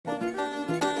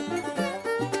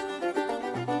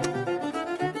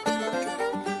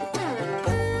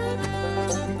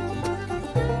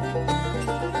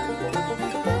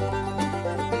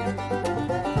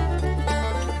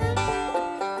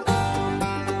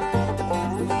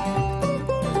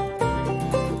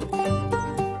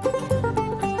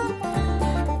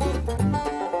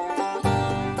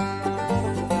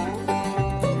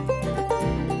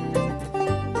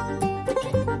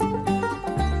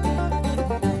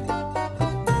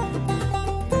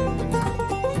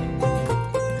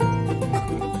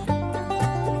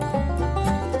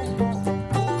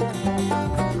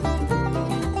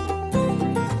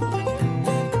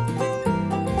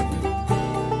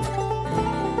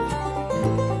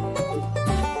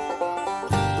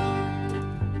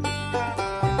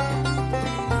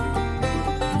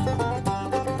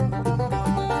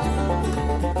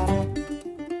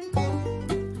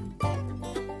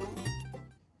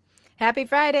Happy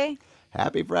Friday.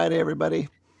 Happy Friday, everybody.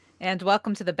 And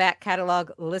welcome to the Back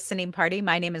Catalog Listening Party.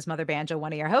 My name is Mother Banjo,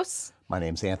 one of your hosts. My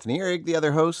name's Anthony Ihrig, the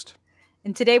other host.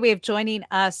 And today we have joining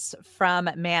us from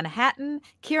Manhattan,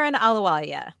 Kiran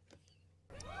Ahluwalia.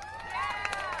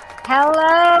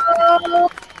 Hello.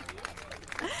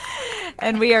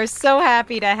 And we are so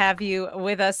happy to have you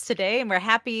with us today. And we're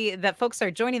happy that folks are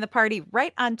joining the party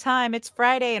right on time. It's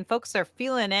Friday and folks are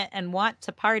feeling it and want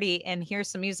to party and hear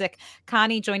some music.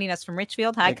 Connie joining us from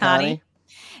Richfield. Hi, Hey, Connie.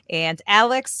 And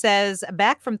Alex says,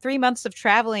 back from 3 months of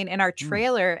traveling in our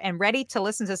trailer and ready to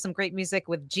listen to some great music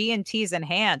with G&Ts in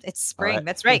hand. It's spring. Right.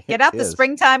 That's right. Get out the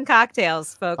springtime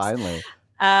cocktails, folks. Finally.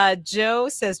 Joe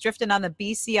says, drifting on the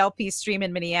BCLP stream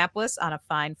in Minneapolis on a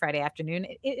fine Friday afternoon.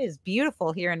 It is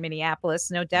beautiful here in Minneapolis,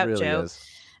 no doubt, Really Joe. is.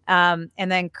 And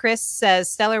then Chris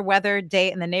says, stellar weather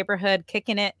day in the neighborhood,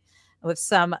 kicking it with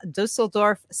some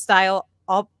Dusseldorf style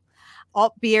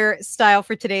alt beer style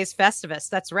for today's Festivus.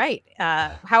 That's right.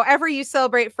 However you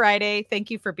celebrate Friday, thank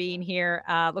you for being here.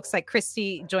 Looks like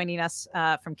Christy joining us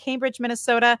from Cambridge,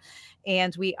 Minnesota,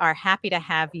 and we are happy to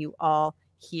have you all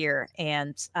here.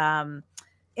 And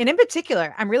in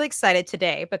particular, I'm really excited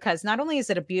today because not only is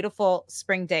it a beautiful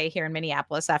spring day here in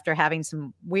Minneapolis after having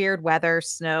some weird weather,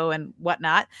 snow and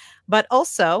whatnot, but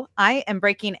also I am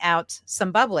breaking out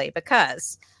some bubbly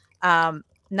because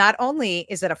not only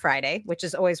is it a Friday, which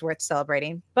is always worth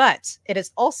celebrating, but it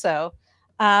is also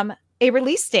a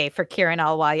release day for Kiran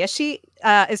Ahluwalia. She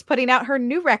is putting out her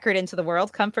new record into the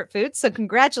world, Comfort Food. So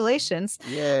congratulations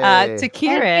to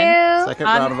Kiran. Second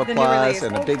round of applause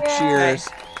and a big cheers.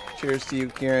 Right. Cheers to you,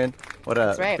 Kiran. What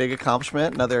a right. big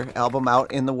accomplishment. Another album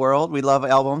out in the world. We love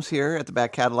albums here at the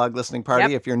Back Catalog Listening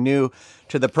Party. Yep. If you're new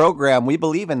to the program, we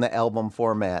believe in the album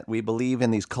format. We believe in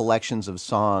these collections of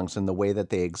songs and the way that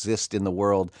they exist in the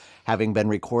world, having been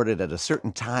recorded at a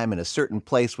certain time in a certain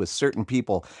place with certain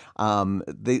people.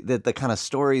 The kind of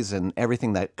stories and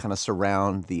everything that kind of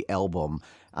surround the album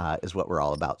is what we're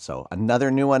all about. So another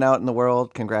new one out in the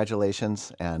world.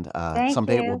 Congratulations. And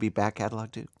someday it will be back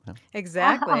catalog too. Yeah.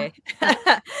 Exactly.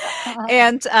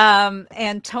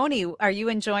 And Tony, are you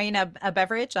enjoying a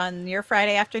beverage on your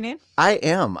Friday afternoon? I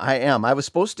am. I was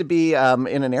supposed to be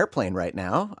in an airplane right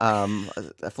now,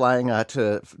 flying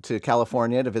to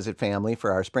California to visit family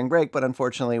for our spring break. But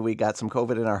unfortunately, we got some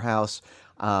COVID in our house.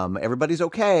 Everybody's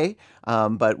okay,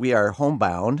 but we are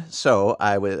homebound. So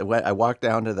I walked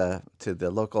down to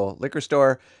the local liquor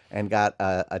store and got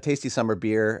a tasty summer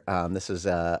beer. This is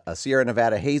a Sierra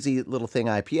Nevada hazy little thing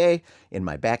IPA in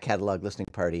my Back Catalog Listening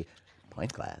Party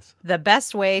pint glass. The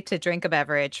best way to drink a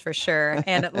beverage for sure.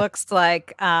 And it looks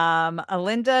like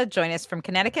Alinda joined us from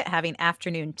Connecticut having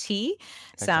afternoon tea.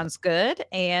 Sounds good.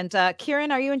 And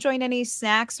Kiran, are you enjoying any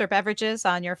snacks or beverages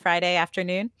on your Friday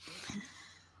afternoon?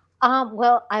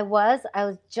 Well, I was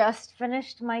just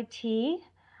finished my tea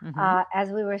as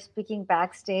we were speaking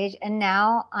backstage, and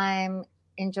now I'm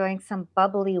enjoying some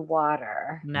bubbly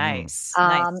water. Nice.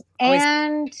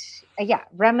 And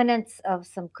remnants of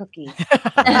some cookies.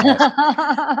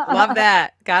 Love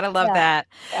that. Gotta love that.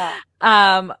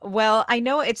 Yeah. Well, I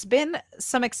know it's been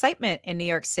some excitement in New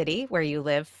York City where you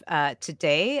live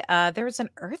today. There was an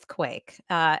earthquake.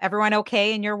 Everyone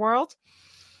okay in your world?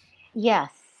 Yes.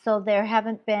 So there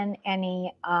haven't been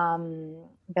any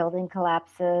building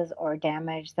collapses or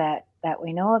damage that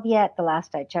we know of yet. The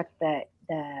last I checked the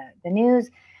news,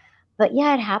 but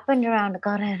yeah, it happened around.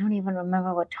 God, I don't even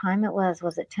remember what time it was.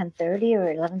 Was it 10:30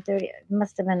 or 11:30? It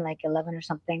must have been like 11 or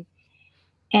something.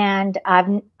 And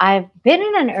I've been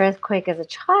in an earthquake as a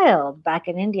child back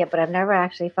in India, but I've never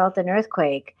actually felt an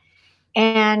earthquake.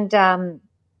 And I'm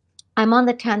on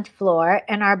the 10th floor,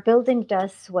 and our building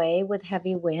does sway with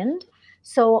heavy wind.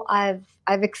 So I've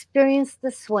experienced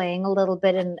the swaying a little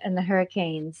bit in the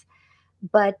hurricanes,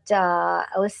 but I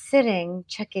was sitting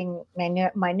checking my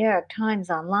New York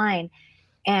Times online,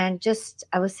 and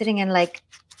I was sitting and like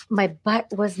my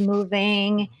butt was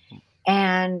moving,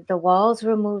 and the walls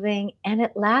were moving, and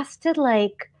it lasted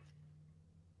like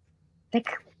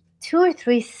 2 or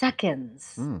 3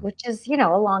 seconds, which is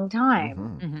a long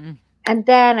time. And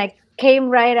then I came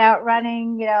right out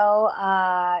running,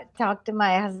 talked to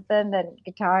my husband and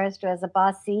guitarist who has a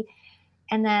boss seat,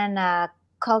 and then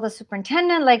called the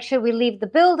superintendent, like, should we leave the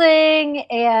building?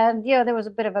 And, there was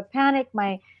a bit of a panic.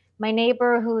 My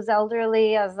neighbor who's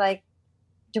elderly, I was like,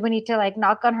 do we need to like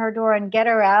knock on her door and get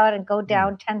her out and go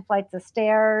down 10 flights of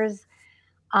stairs?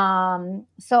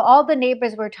 So all the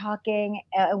neighbors were talking.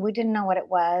 We didn't know what it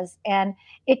was. And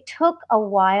it took a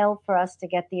while for us to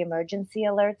get the emergency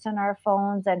alerts on our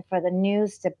phones and for the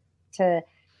news to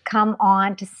come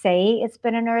on to say it's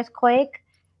been an earthquake.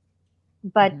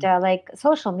 but like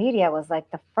social media was like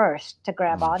the first to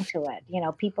grab onto it. You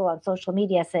know, people on social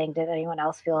media saying, "Did anyone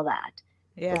else feel that?"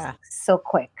 It was Yeah. so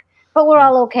quick, but we're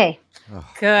all okay. Oh,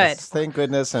 Good. thank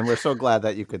goodness, and we're so glad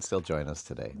that you could still join us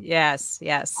today. Yes,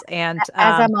 yes. And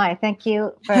As am I. Thank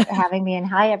you for having me. And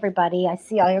hi, everybody. I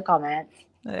see all your comments.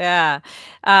 yeah.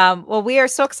 Well, we are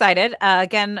so excited.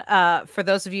 Again, for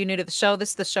those of you new to the show, this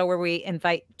is the show where we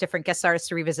invite different guest artists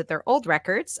to revisit their old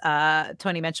records.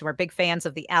 Tony mentioned we're big fans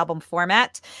of the album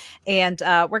format. And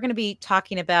we're going to be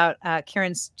talking about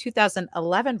Kiran's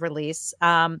 2011 release.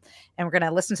 And we're going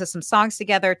to listen to some songs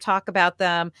together, talk about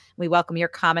them. We welcome your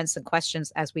comments and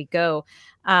questions as we go.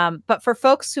 But for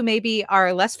folks who maybe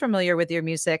are less familiar with your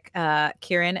music,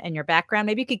 Kiran, and your background,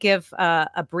 maybe you could give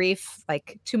a brief,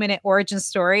 like 2-minute origin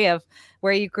story of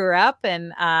where you grew up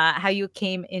and how you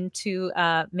came into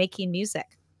making music.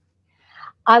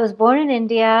 I was born in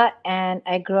India and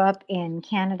I grew up in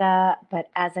Canada. But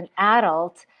as an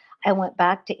adult, I went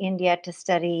back to India to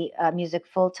study music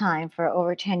full time for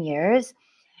over 10 years.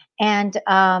 And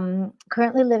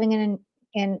currently living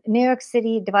in New York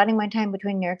City, dividing my time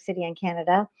between New York City and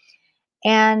Canada.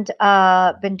 And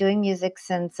been doing music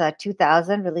since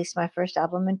 2000, released my first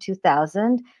album in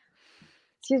 2000.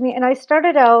 Excuse me. And I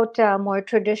started out doing more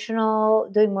traditional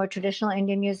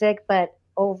Indian music, but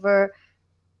over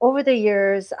the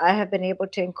years, I have been able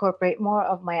to incorporate more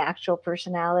of my actual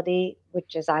personality,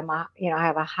 which is I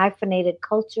have a hyphenated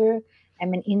culture.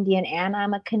 I'm an Indian and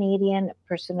I'm a Canadian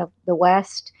person of the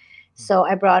West. So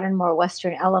I brought in more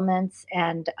Western elements,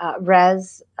 and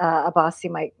Rez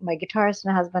Abbasi, my guitarist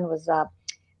and husband, was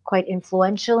quite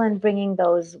influential in bringing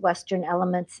those Western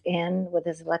elements in with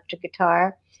his electric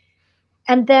guitar.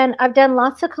 And then I've done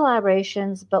lots of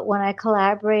collaborations, but when I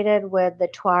collaborated with the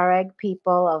Tuareg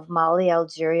people of Mali,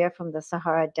 Algeria, from the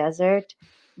Sahara Desert,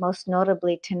 most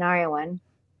notably Tenariwan,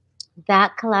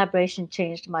 that collaboration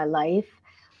changed my life.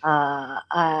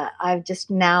 I've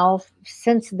just now,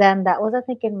 since then, that was I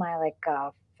think in my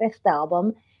fifth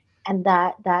album, and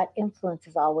that influence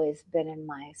has always been in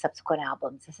my subsequent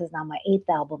albums. This is now my eighth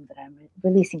album that I'm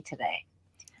releasing today.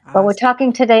 But we're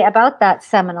talking today about that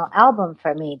seminal album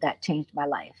for me that changed my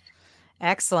life.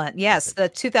 Excellent. Yes, the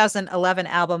 2011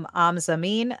 album Aam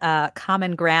Zameen,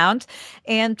 Common Ground.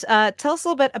 And tell us a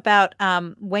little bit about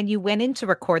when you went in to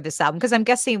record this album, because I'm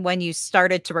guessing when you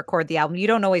started to record the album, you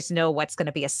don't always know what's going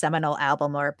to be a seminal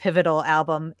album or a pivotal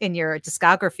album in your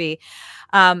discography.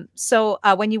 So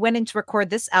when you went in to record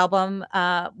this album,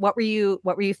 what were you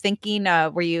thinking?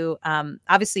 Were you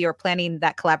obviously you were planning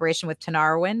that collaboration with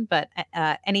Tenariwan, but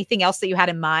anything else that you had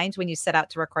in mind when you set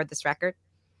out to record this record?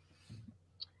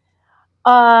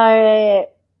 What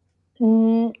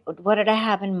did I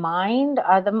have in mind?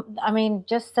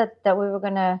 Just that we were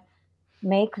going to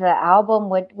make the album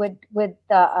with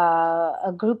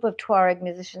a group of Tuareg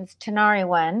musicians,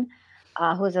 Tenariwan,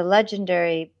 who's a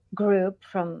legendary group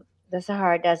from the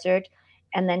Sahara Desert,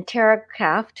 and then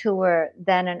Terrakaft, who were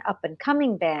then an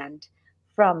up-and-coming band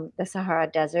from the Sahara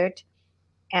Desert.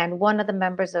 And one of the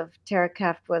members of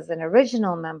Terrakaft was an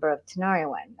original member of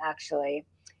Tenariwan, actually.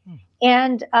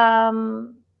 And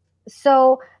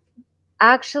so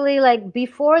actually, like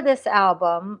before this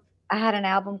album, I had an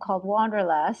album called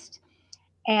Wanderlust,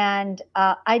 and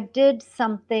I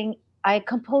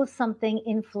composed something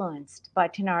influenced by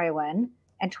Tenariwan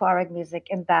and Tuareg music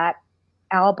in that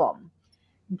album.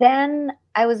 Then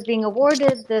I was being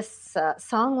awarded this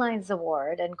Songlines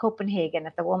Award in Copenhagen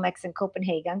at the Womex in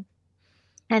Copenhagen.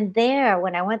 And there,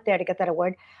 when I went there to get that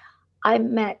award, I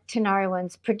met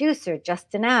Tenariwan's producer,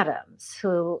 Justin Adams,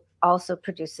 who also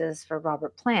produces for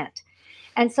Robert Plant.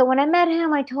 And so when I met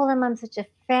him, I told him I'm such a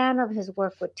fan of his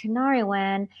work with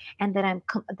Tenariwan, and that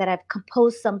I've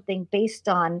composed something based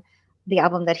on the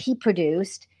album that he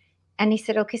produced. And he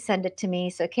said, "Okay, send it to me."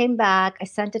 So I came back, I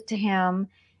sent it to him,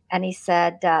 and he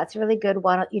said, "It's really good.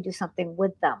 Why don't you do something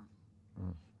with them?"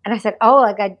 And I said, "Oh,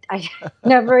 like I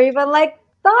never even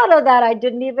thought of that. I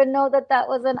didn't even know that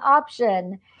was an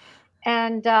option."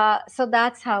 And so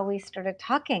that's how we started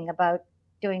talking about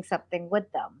doing something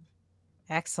with them.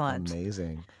 Excellent.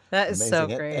 Amazing. That is so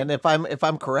great. And if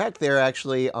I'm correct, they're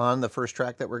actually on the first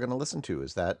track that we're going to listen to.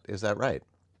 Is that right?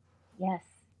 Yes.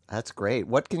 That's great.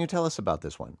 What can you tell us about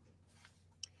this one?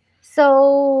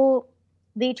 So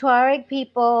the Tuareg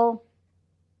people,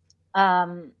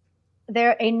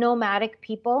 they're a nomadic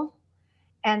people,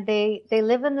 and they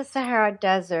live in the Sahara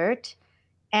Desert.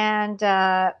 And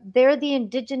they're the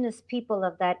indigenous people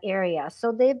of that area.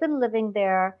 So they've been living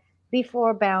there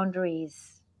before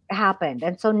boundaries happened.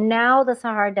 And so now the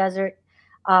Sahara Desert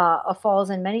falls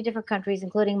in many different countries,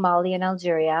 including Mali and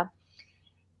Algeria.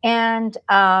 And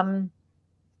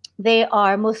they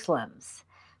are Muslims.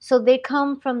 So they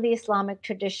come from the Islamic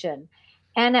tradition.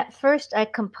 And at first, I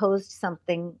composed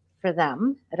something for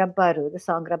them, Rabbaru, the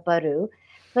song Rabbaru.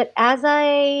 But as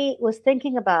I was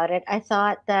thinking about it, I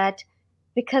thought that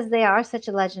because they are such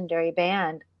a legendary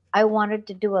band, I wanted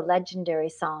to do a legendary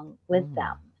song with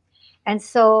them. And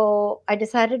so I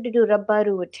decided to do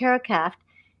Rabbaru with Terracaft.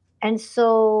 And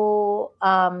so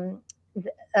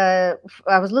I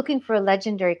was looking for a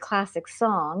legendary classic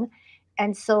song.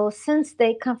 And so since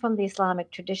they come from the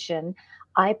Islamic tradition,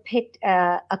 I picked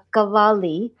a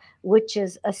qawwali, which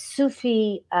is a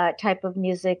Sufi type of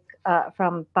music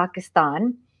from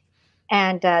Pakistan.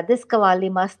 And this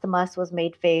qawwali, Mast Mast, was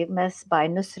made famous by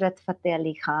Nusrat Fateh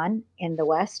Ali Khan in the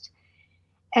West.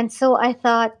 And so I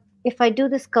thought, if I do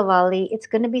this qawwali, it's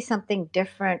going to be something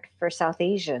different for South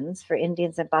Asians, for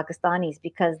Indians and Pakistanis,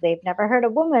 because they've never heard a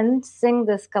woman sing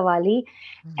this qawwali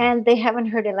and they haven't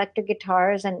heard electric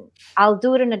guitars. And I'll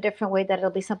do it in a different way that it'll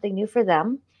be something new for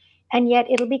them. And yet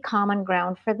it'll be common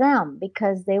ground for them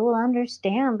because they will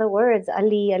understand the words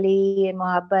Ali, Ali, and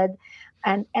Muhabbad.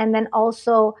 And then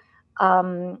also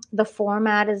the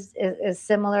format is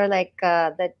similar, like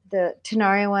the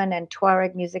Tenarian and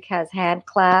Tuareg music has hand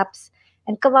claps.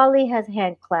 And qawwali has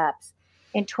hand claps.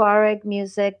 In Tuareg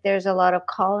music, there's a lot of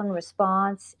call and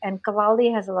response, and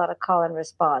qawwali has a lot of call and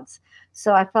response.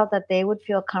 So I felt that they would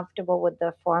feel comfortable with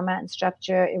the format and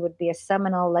structure. It would be a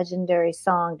seminal, legendary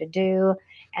song to do,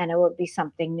 and it would be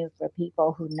something new for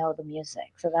people who know the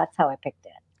music. So that's how I picked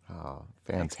it. Oh,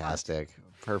 fantastic.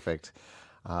 Perfect.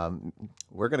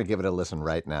 We're going to give it a listen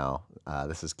right now.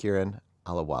 This is Kiran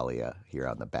Ahluwalia here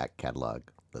on the Back Catalog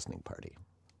Listening Party.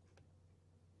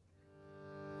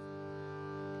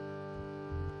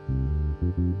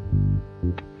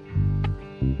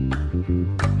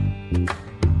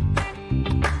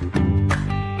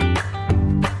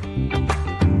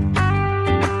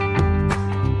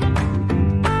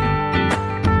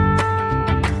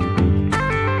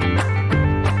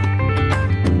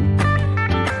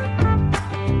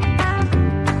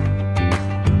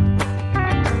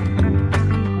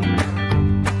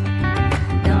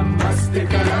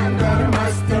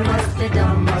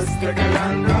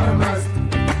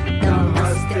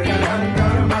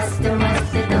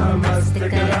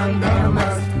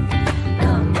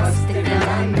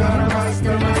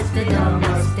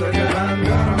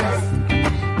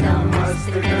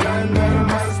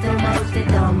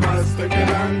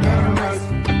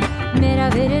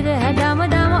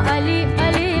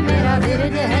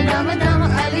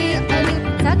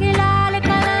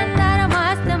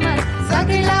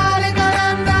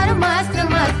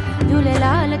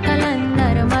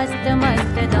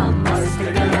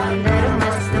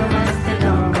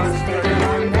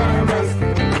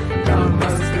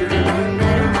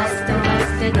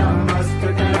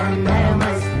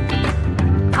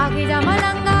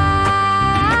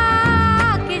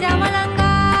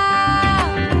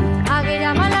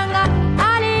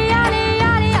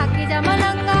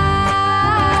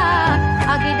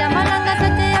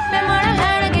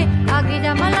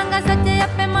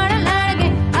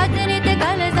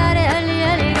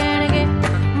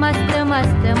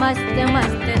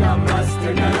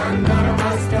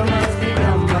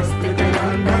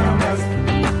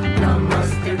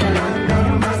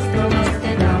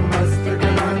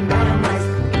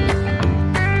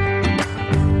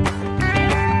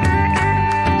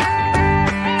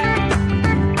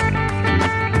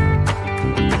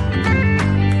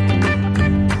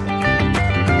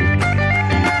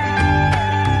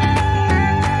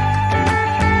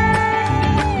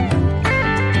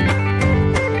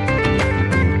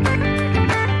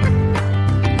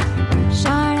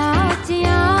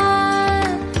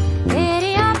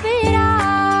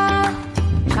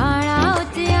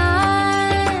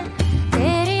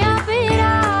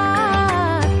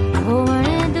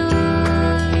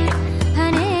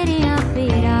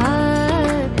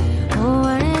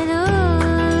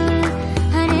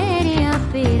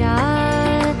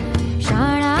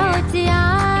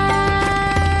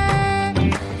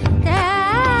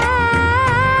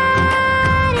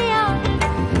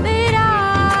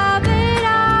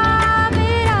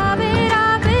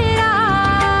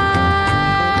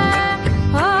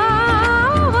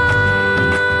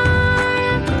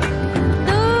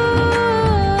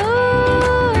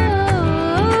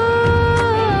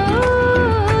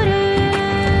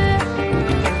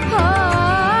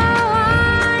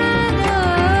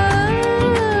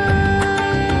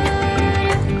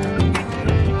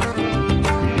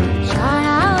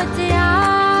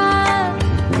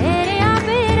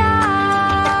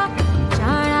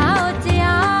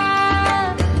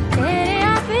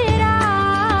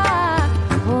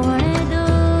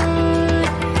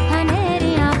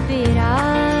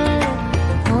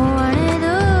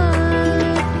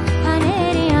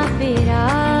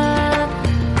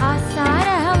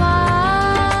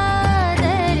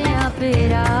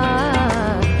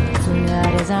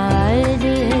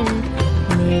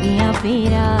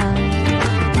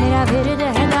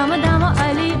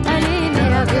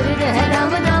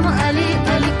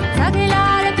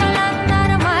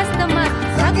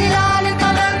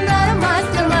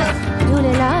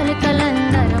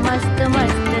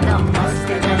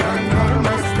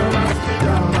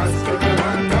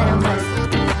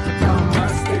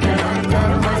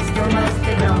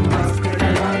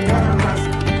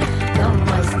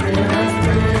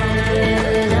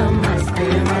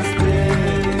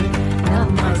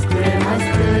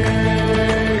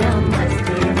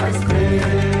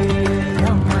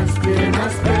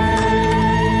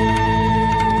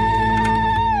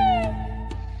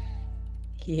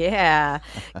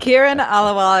 Kiran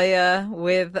Ahluwalia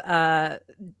with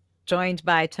joined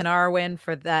by Tanarwin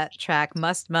for that track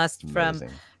Must from Amazing.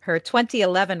 her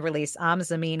 2011 release Aam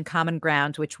Zameen Common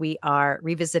Ground, which we are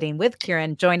revisiting with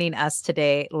Kiran, joining us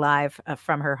today live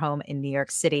from her home in New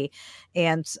York City.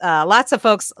 And lots of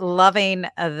folks loving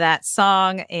that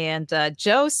song. And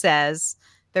Joe says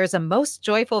there's a most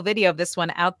joyful video of this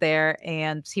one out there,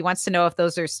 and he wants to know if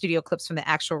those are studio clips from the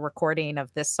actual recording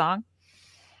of this song.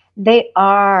 They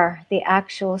are the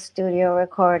actual studio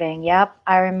recording. Yep.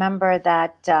 I remember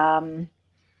that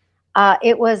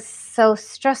it was so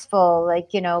stressful,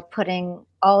 like, putting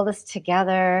all this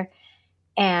together.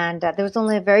 And there was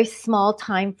only a very small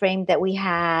time frame that we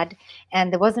had,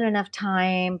 and there wasn't enough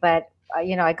time. But,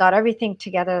 I got everything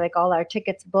together, like all our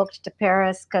tickets booked to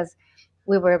Paris, because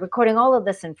we were recording all of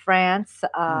this in France.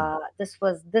 This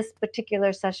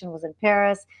particular session was in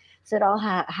Paris. So it all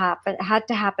had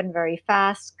to happen very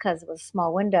fast because it was a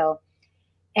small window.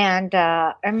 And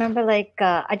I remember,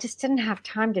 I just didn't have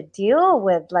time to deal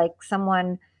with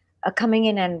someone coming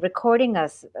in and recording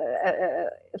us,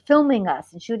 filming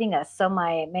us and shooting us. So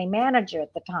my manager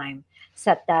at the time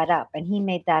set that up, and he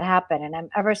made that happen. And I'm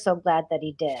ever so glad that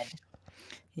he did.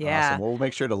 Yeah. Awesome. We'll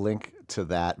make sure to link to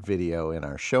that video in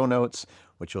our show notes,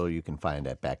 which you can find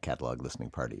at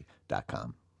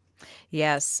backcataloglisteningparty.com.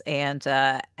 Yes. And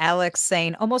Alex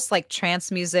saying almost like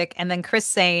trance music. And then Chris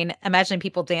saying, imagining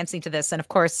people dancing to this. And of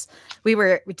course, we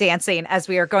were dancing as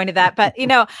we were going to that. But,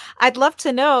 I'd love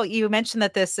to know, you mentioned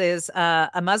that this is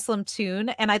a Muslim tune.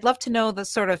 And I'd love to know the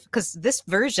sort of, because this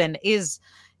version is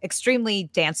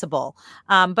extremely danceable.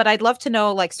 But I'd love to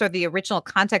know, sort of the original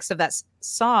context of that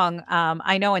song.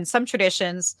 I know in some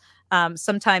traditions,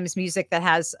 sometimes music that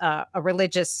has a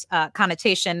religious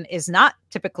connotation is not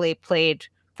typically played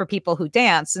for people who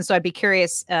dance. And so I'd be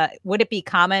curious, would it be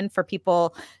common for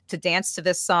people to dance to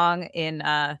this song in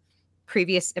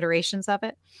previous iterations of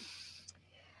it?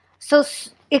 So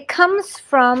it comes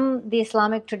from the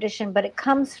Islamic tradition, but it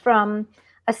comes from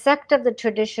a sect of the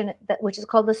tradition which is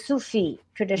called the Sufi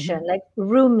tradition. Mm-hmm. Like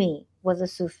Rumi was a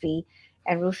Sufi,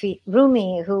 and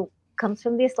Rumi, who comes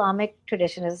from the Islamic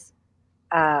tradition, is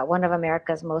one of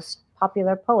America's most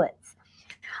popular poets.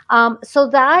 So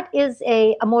that is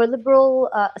a more liberal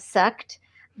sect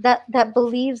that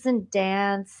believes in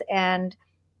dance and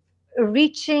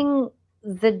reaching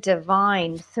the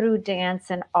divine through dance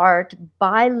and art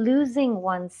by losing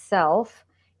oneself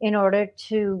in order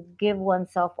to give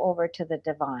oneself over to the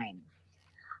divine.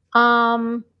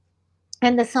 And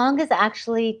the song is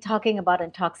actually talking about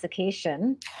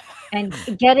intoxication and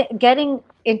getting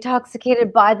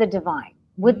intoxicated by the divine,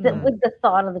 with the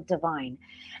thought of the divine.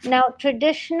 Now,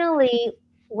 traditionally,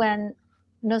 when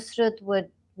Nusrat would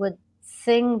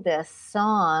sing this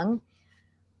song,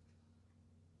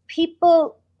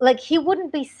 people, he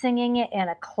wouldn't be singing it in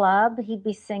a club, he'd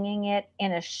be singing it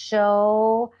in a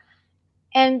show,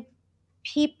 and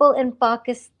people in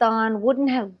Pakistan wouldn't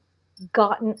have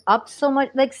gotten up so much.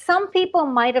 Some people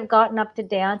might have gotten up to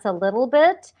dance a little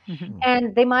bit,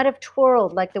 and they might have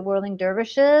twirled like the whirling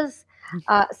dervishes.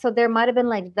 So there might have been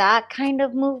that kind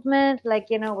of movement,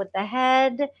 with the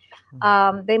head.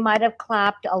 They might have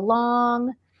clapped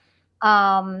along.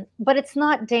 But it's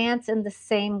not dance in the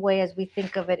same way as we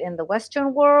think of it in the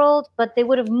Western world, but they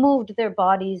would have moved their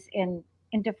bodies in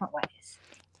different ways.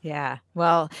 Yeah.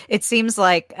 Well, it seems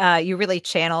like you really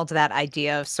channeled that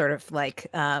idea of sort of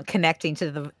connecting to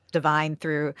the divine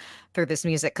through this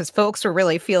music, because folks were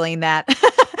really feeling that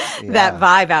that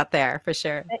vibe out there for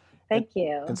sure. Thank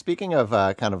you. And speaking of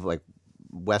kind of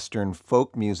Western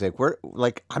folk music,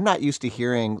 I'm not used to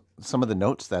hearing some of the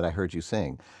notes that I heard you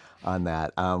sing on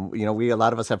that. A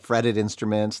lot of us have fretted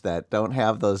instruments that don't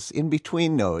have those in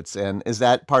between notes. And is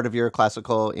that part of your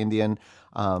classical Indian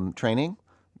training?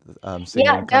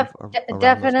 Yeah,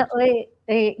 definitely.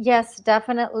 Yes,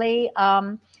 definitely.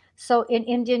 So in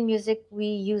Indian music, we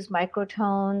use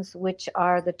microtones, which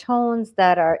are the tones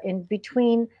that are in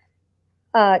between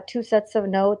two sets of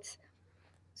notes.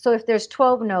 So if there's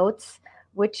 12 notes,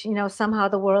 which, somehow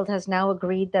the world has now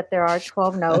agreed that there are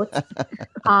 12 notes,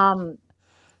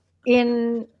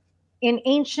 in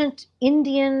ancient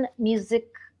Indian music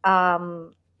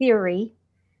theory,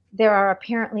 there are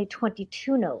apparently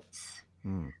 22 notes.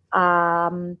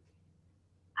 But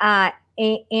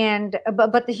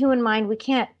the human mind, we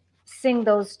can't sing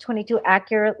those 22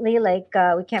 accurately.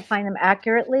 We can't find them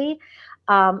accurately.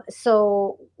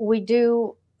 So we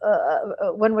do,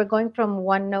 when we're going from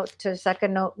one note to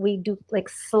second note, we do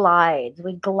slides.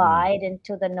 We glide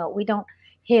into the note. We don't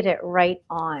hit it right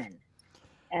on.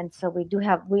 and so we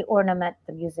ornament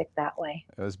the music that way.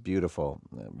 It was beautiful.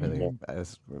 Thank Really, you. it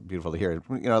was beautiful to hear.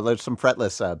 You know, there's some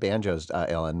fretless banjos,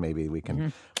 Ellen. Maybe we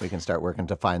can start working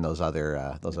to find those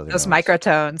other Those notes.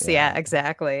 microtones. Yeah. Yeah,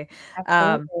 exactly.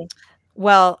 Absolutely.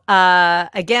 Well,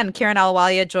 again, Kiran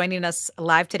Ahluwalia joining us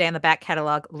live today on the Back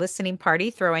Catalog Listening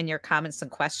Party. Throw in your comments and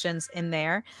questions in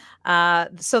there.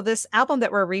 So this album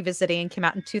that we're revisiting came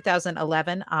out in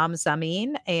 2011, Aam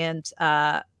Zameen and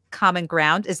Common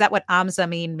Ground. Is that what Aam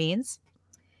Zameen means?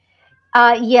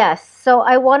 Yes. So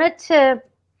I wanted to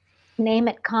name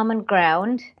it Common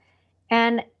Ground,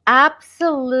 and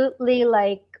absolutely,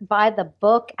 like, by the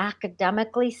book,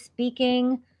 academically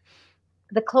speaking,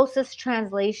 the closest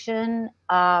translation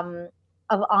of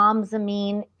Aam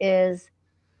Zameen is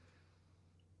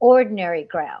ordinary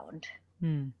ground.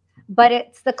 But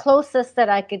it's the closest that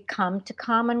I could come to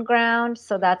common ground,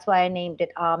 so that's why I named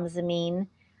it Aam Zameen.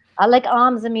 Like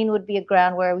Aam Zameen would be a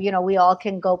ground where we all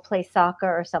can go play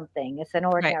soccer or something. It's an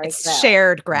Right. ordinary It's ground.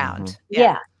 shared ground.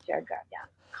 Yeah, shared ground. Yeah,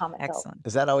 common goal. Excellent.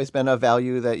 Has that always been a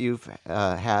value that you've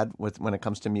had when it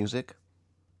comes to music?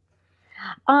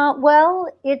 Well,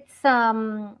 it's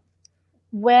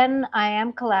when I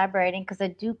am collaborating, because I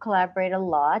do collaborate a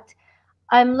lot,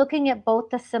 I'm looking at both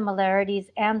the similarities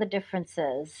and the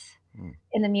differences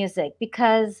in the music,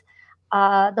 because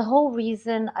the whole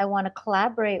reason I want to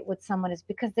collaborate with someone is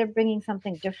because they're bringing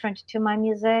something different to my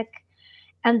music.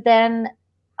 And then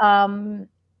I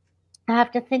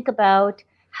have to think about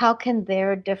how can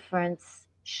their difference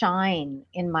shine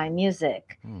in my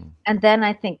music. And then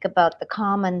I think about the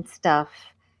common stuff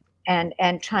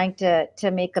and trying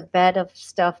to make a bed of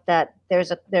stuff that there's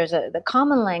the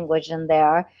common language in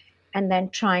there, and then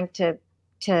trying to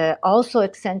also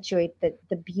accentuate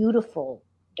the beautiful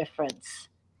difference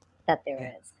that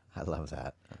there is. I love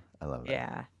that. I love that.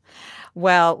 Yeah.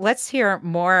 Well, let's hear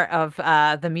more of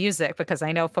the music, because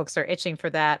I know folks are itching for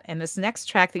that. And this next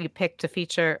track that you picked to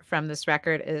feature from this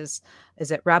record is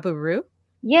it Raburu?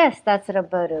 Yes, that's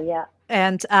Raburu, yeah.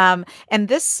 And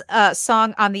this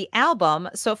song on the album,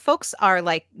 so folks are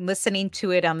like listening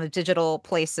to it on the digital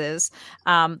places.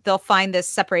 They'll find this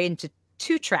separated into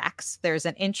two tracks. There's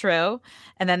an intro,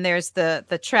 and then there's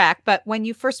the track. But when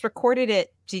you first recorded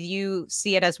it, did you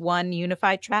see it as one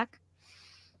unified track?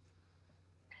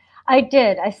 I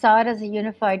did. I saw it as a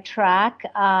unified track,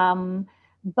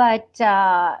 but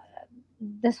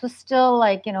this was still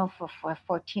like, for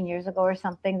 14 years ago or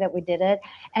something that we did it.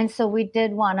 And so we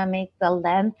did want to make the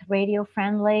length radio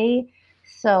friendly.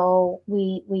 So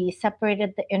we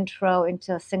separated the intro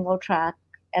into a single track,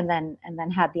 and then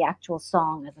had the actual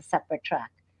song as a separate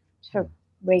track for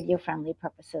radio friendly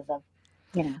purposes of,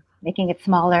 making it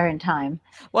smaller in time.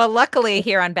 Well, luckily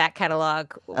here on Back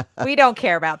Catalog, we don't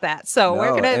care about that. So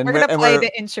we're gonna play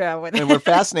the intro with it. And we're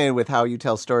fascinated with how you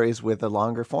tell stories with the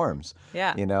longer forms.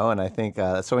 Yeah. And I think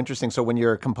that's so interesting. So when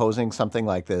you're composing something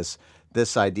like this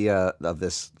idea of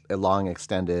this long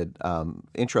extended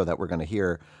intro that we're going to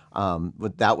hear,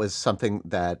 that was something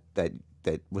that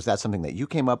was that something that you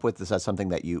came up with? Is that something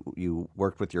that you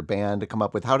worked with your band to come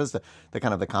up with? How does the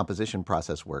kind of the composition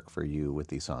process work for you with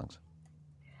these songs?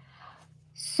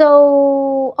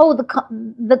 So, or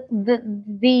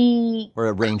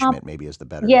arrangement maybe is the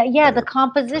better. The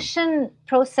composition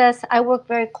process. I work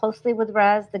very closely with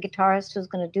Raz, the guitarist who's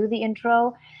going to do the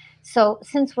intro. So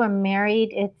since we're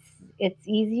married, it's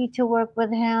easy to work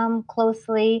with him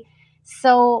closely.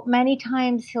 So many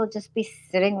times he'll just be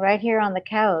sitting right here on the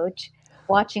couch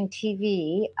watching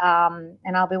TV,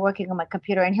 and I'll be working on my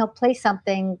computer, and he'll play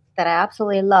something that I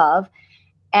absolutely love,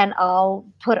 and I'll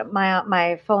put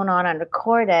my phone on and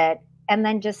record it, and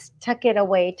then just tuck it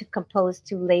away to compose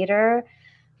to later.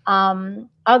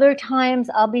 Other times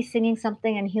I'll be singing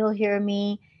something and he'll hear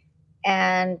me,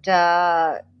 and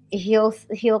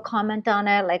he'll comment on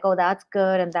it like, "Oh, that's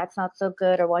good," and "That's not so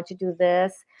good," or "Why don't you do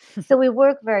this?" So we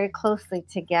work very closely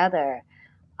together,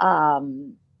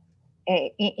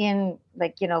 in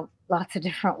like, lots of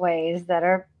different ways that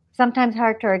are sometimes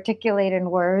hard to articulate in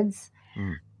words.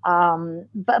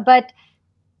 But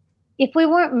if we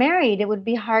weren't married, it would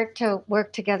be hard to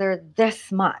work together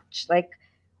this much. Like,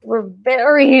 we're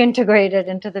very integrated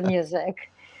into the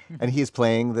music. And he's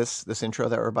playing this intro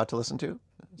that we're about to listen to?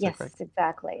 Yes,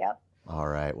 exactly. Yep. All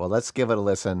right. Well, let's give it a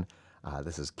listen.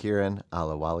 This is Kiran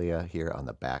Ahluwalia here on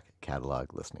the Back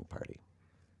Catalog Listening Party.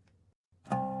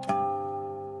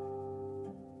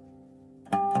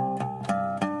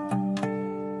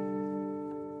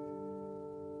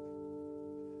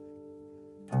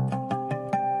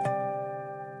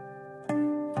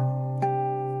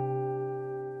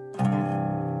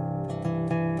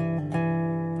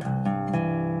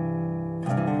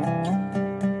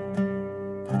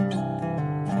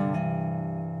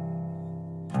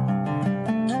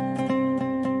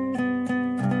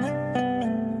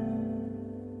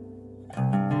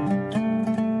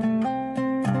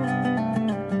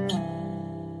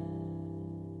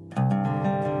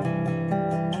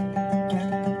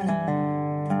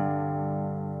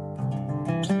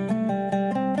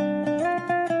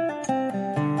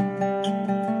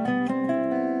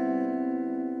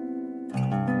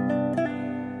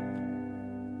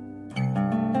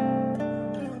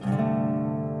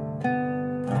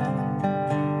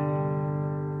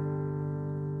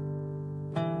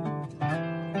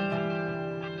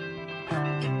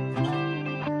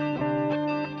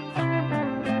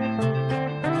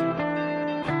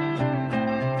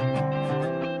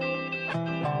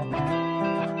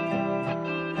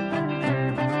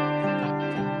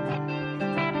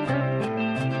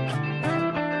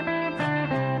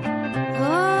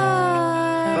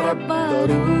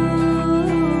 रब्बारू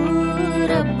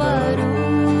रब्बारू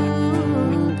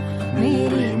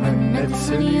मेरी मन्नत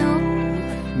सुनियो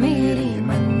मेरी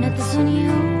मन्नत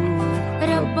सुनियो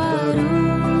रब्बारू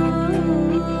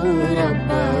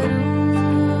रब्बारू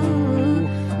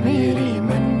मेरी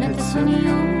मन्नत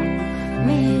सुनियो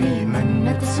मेरी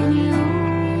मन्नत सुनियो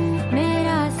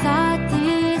मेरा साथी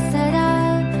सदा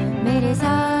मेरे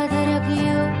साथ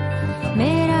रखियो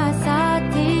मेरा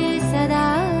साथी सदा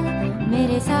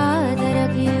मेरे साथ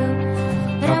रखियो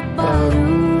रब्बारू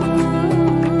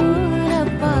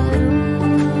रब्बारू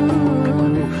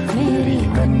मेरी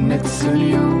मन्नत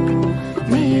सुनियो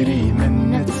मेरी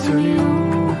मन्नत सुनियो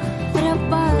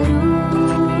रब्बारू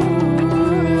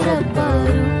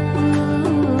रब्बारू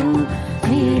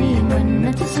मेरी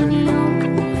मन्नत सुनियो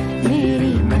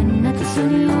मेरी मन्नत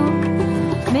सुनियो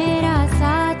मेरा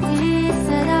साथी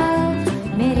सदा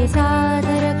मेरे साथ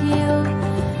रखियो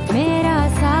मेरा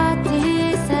साथी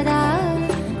सदा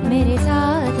मेरे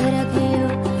साथ रखियो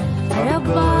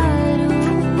रब्बारू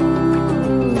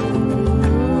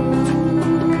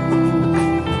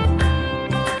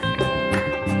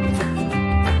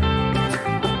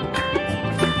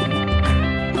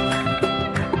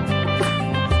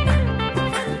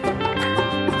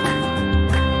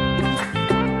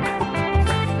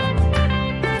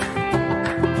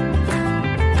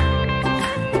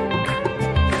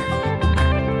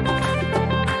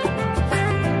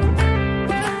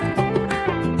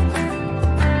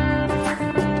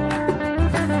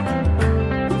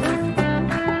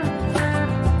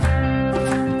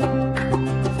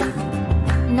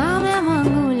ना मैं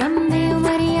मांगू लंबी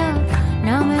उमरिया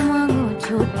ना मैं मांगू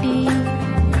छोटी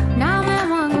ना मैं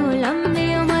मांगू लंबी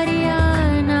उमरिया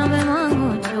ना मैं मांगू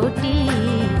छोटी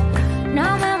ना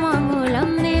मैं मांगू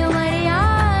लंबी उमरिया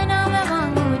ना मैं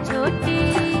मांगू छोटी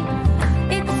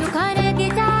एक सुखाने की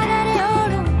चादर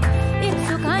ओढ़ूं एक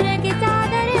सुखाने की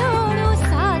चादर ओढ़ूं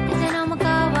 7 जन्म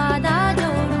का वादा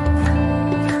जोड़ूं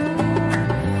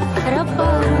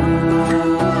रब्बारू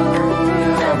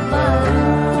रब्बारू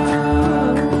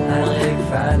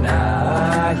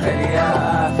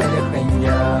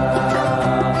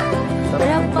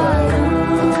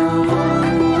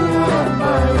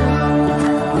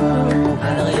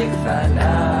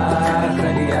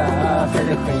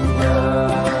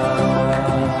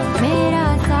मेरा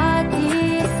साथी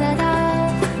सदा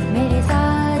मेरे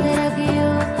साथ रखियो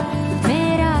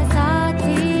मेरा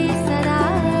साथी सदा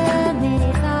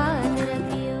मेरे साथ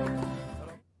रखियो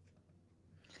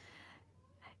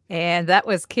And that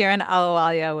was Kiran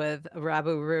Ahluwalia with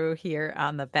Rabu Roo here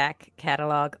on the back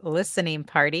catalog listening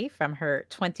party from her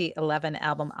 2011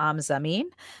 album Aam Zameen,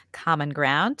 Common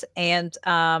Ground. And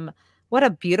what a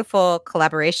beautiful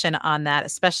collaboration on that,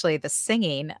 especially the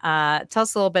singing. Tell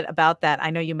us a little bit about that. I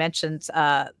know you mentioned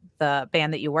the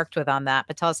band that you worked with on that,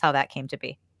 but tell us how that came to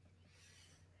be.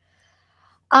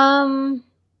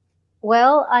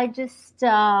 Well, I just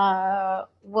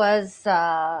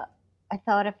I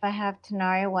thought if I have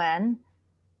Tanari Wen,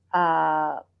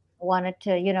 wanted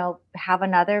to, have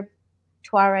another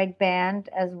Tuareg band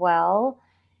as well.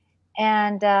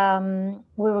 And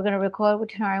we were going to record with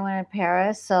Tanari Wen in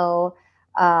Paris. So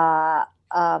I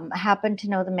happened to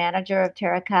know the manager of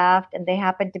Terracaft, and they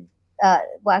happened to,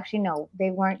 well, actually, no,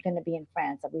 they weren't going to be in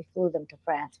France. We flew them to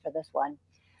France for this one.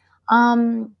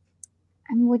 And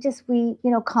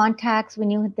contacts, we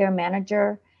knew their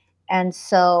manager. And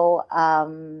so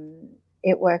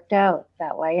it worked out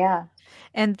that way. Yeah.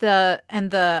 And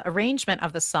the arrangement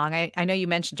of the song, I know you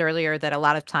mentioned earlier that a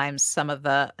lot of times some of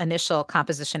the initial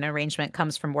composition and arrangement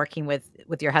comes from working with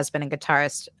your husband and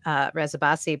guitarist Reza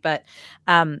Bassi, but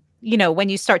when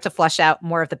you start to flush out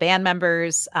more of the band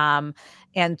members, and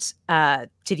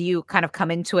did you kind of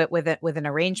come into it with an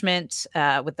arrangement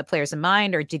with the players in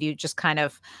mind, or did you just kind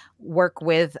of work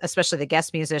with, especially the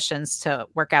guest musicians, to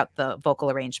work out the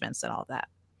vocal arrangements and all of that?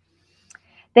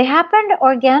 They happened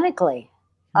organically.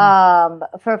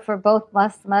 For both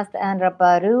Mast and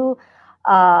Rabbaru,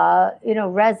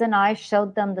 Rez and I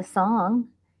showed them the song,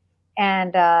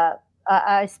 and I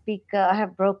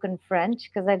have broken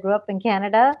French because I grew up in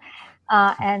Canada,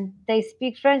 and they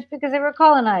speak French because they were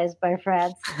colonized by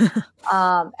France,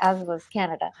 as was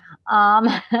Canada.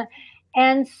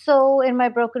 And so in my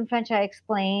broken French, I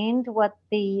explained what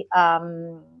the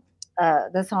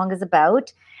song is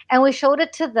about, and we showed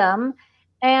it to them.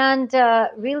 And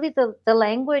really, the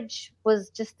language was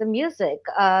just the music.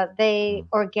 They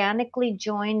organically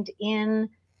joined in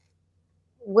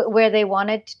where they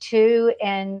wanted to.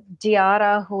 And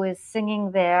Diara, who is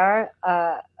singing there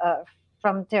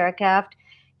from Terracaft,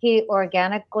 he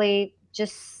organically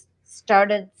just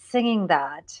started singing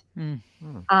that.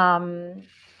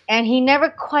 and he never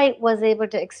quite was able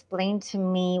to explain to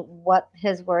me what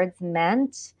his words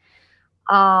meant.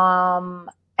 Um,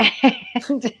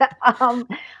 and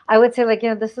I would say, like,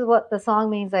 this is what the song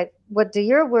means. Like, what do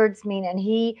your words mean? And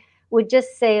he would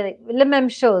just say, like, le même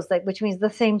chose, like, which means the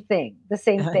same thing, the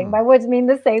same thing. My words mean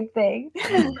the same thing.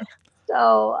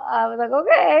 So I was like,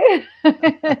 okay.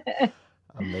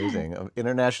 Amazing.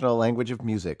 International language of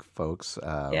music, folks.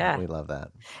 Yeah. We love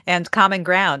that. And common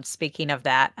ground, speaking of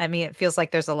that. I mean, it feels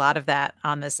like there's a lot of that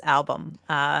on this album,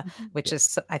 which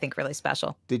is, I think, really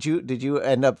special. Did you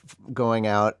end up going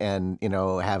out and,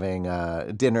 having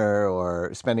dinner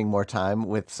or spending more time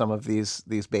with some of these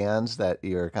bands that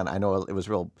you're kind of, I know it was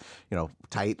real,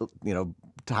 tight,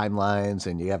 timelines,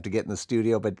 and you have to get in the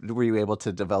studio, but were you able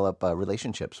to develop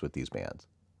relationships with these bands?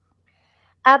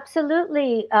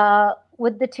 Absolutely.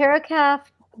 With the Terracaf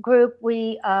group,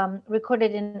 we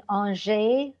recorded in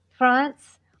Angers,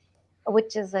 France,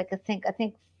 which is like, I think I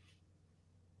don't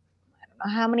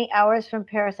know how many hours from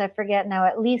Paris, I forget now,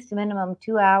 at least minimum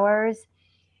 2 hours.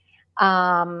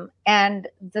 And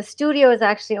the studio is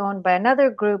actually owned by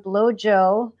another group,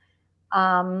 Lojo.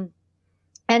 And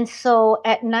so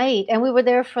at night, and we were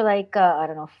there for like, I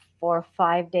don't know, 4 or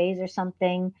 5 days or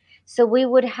something. So we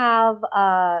would have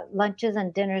lunches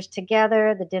and dinners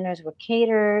together. The dinners were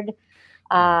catered.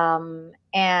 And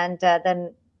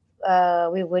then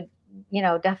we would,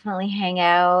 definitely hang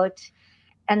out.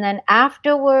 And then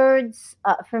afterwards,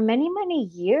 for many, many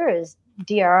years,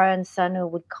 Diarra and Sanu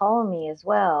would call me as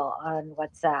well on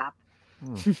WhatsApp.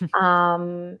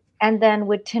 And then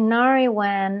with Tinari,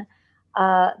 when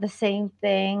the same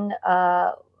thing,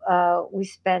 we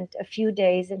spent a few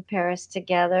days in Paris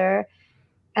together.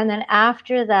 And then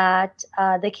after that,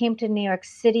 they came to New York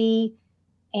City,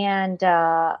 and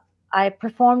I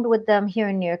performed with them here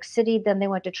in New York City. Then they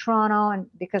went to Toronto, and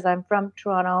because I'm from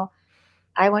Toronto,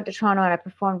 I went to Toronto and I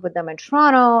performed with them in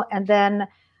Toronto. And then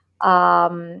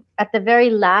at the very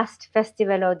last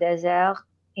Festival au Désert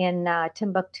in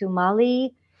Timbuktu,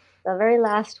 Mali, the very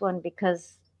last one,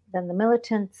 because then the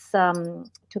militants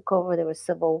took over. There was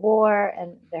civil war,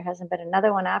 and there hasn't been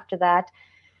another one after that.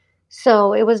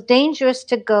 So it was dangerous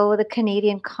to go. The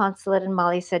Canadian consulate in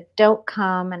Mali said, don't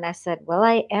come. And I said, well,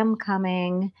 I am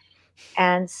coming.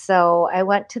 And so I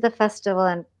went to the festival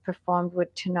and performed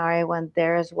with Tinari, went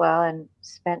there as well, and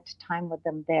spent time with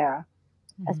them there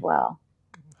as well.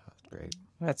 Great.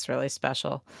 That's really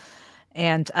special.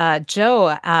 And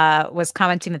Joe was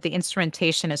commenting that the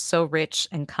instrumentation is so rich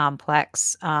and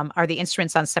complex. Are the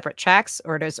instruments on separate tracks,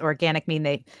 or does organic mean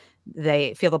they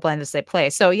feel the blend as they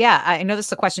play? So yeah, I know this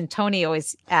is a question Tony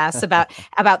always asks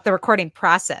about the recording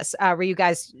process. Were you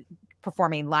guys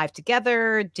performing live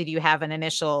together? Did you have an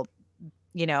initial,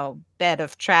 bed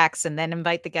of tracks and then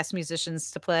invite the guest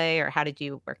musicians to play, or how did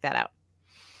you work that out?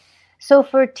 So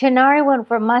for Tinari, one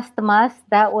for Must,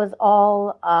 that was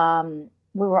all,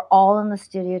 we were all in the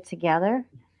studio together.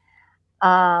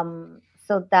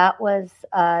 So that was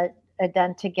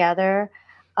done together.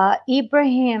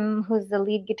 Ibrahim, who's the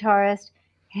lead guitarist,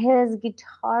 his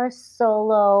guitar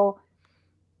solo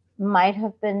might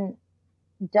have been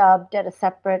dubbed at a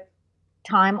separate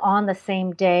time on the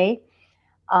same day.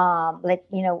 But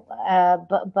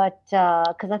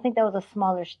because I think that was a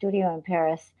smaller studio in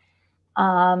Paris.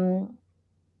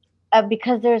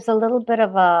 Because there's a little bit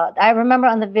of I remember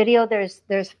on the video,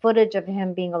 there's footage of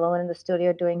him being alone in the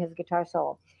studio doing his guitar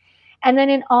solo. And then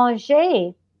in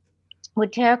Angers,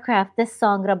 with Terracraft, this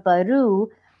song Rabaru,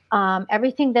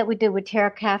 everything that we did with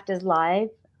Terracraft is live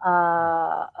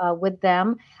with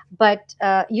them. But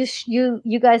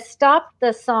you guys stopped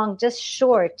the song just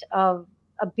short of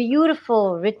a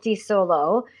beautiful Ritti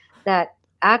solo that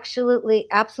absolutely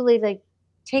like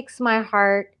takes my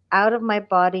heart out of my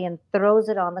body and throws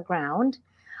it on the ground.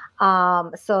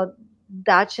 So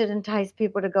that should entice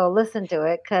people to go listen to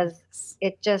it, because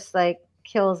it just like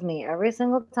kills me every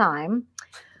single time.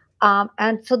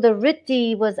 And so the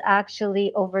Ritti was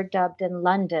actually overdubbed in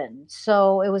London.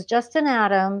 So it was Justin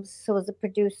Adams who was the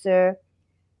producer,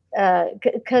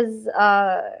 because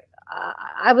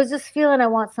I was just feeling I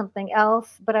want something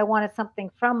else, but I wanted something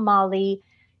from Mali.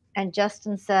 And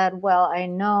Justin said, well, I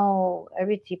know a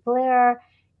Ritti player.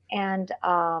 And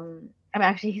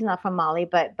actually, he's not from Mali,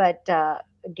 but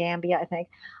Gambia, I think.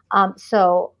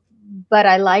 But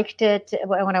I liked it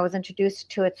when I was introduced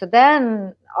to it. So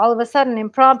then all of a sudden,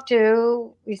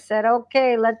 impromptu, we said,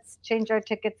 okay, let's change our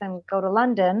tickets and go to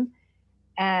London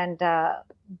and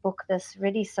book this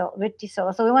Ritti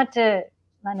solo. So we went to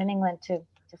London, England to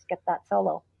just get that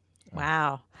solo.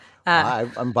 Wow.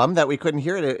 I'm bummed that we couldn't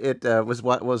hear it. It was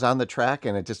what was on the track,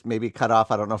 and it just maybe cut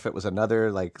off. I don't know if it was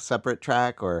another like separate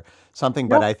track or something,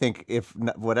 but Nope. I think if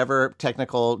whatever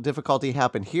technical difficulty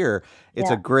happened here, it's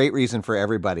a Yeah. great reason for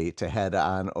everybody to head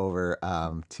on over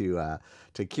to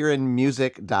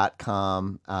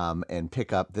kiranmusic.com and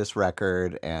pick up this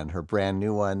record and her brand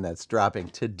new one that's dropping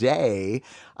today.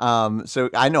 So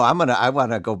I know I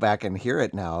want to go back and hear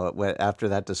it now after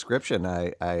that description.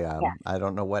 Yeah. I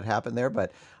don't know what happened there,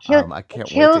 but It I can't wait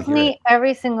to kills hear it. me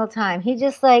every single time. He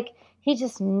just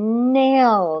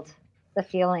nailed the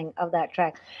feeling of that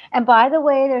track. And by the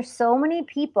way, there's so many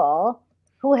people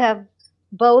who have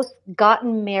both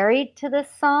gotten married to this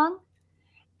song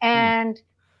and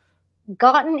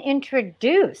gotten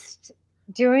introduced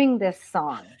during this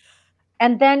song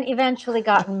and then eventually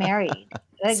gotten married.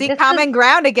 Like, See this common is,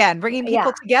 ground again, bringing people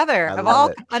yeah, together I of love all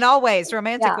it. in all ways,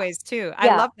 romantic yeah, ways too. I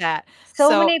yeah. love that.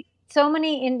 So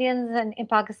many Indians and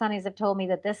Pakistanis have told me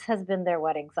that this has been their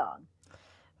wedding song.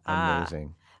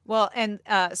 Amazing. Well, and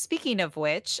speaking of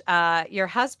which, your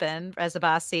husband, Reza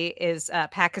Basi, is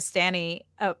Pakistani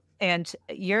and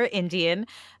you're Indian.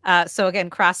 So again,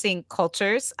 crossing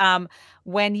cultures.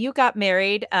 When you got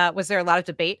married, was there a lot of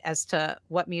debate as to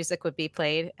what music would be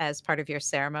played as part of your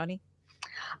ceremony?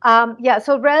 Yeah,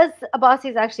 so Rez Abbasi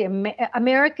is actually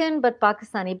American but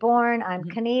Pakistani born. I'm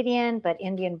Canadian but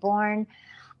Indian born.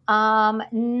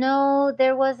 No,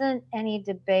 there wasn't any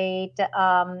debate.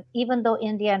 Even though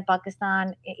India and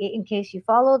Pakistan, in case you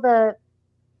follow the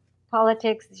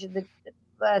politics, the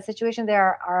situation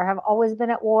there have always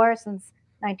been at war since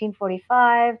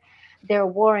 1945. They're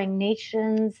warring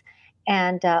nations.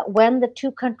 And when the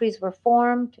two countries were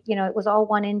formed, it was all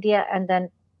one India. And then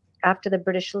after the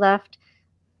British left,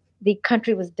 the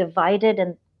country was divided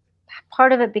and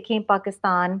part of it became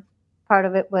Pakistan. Part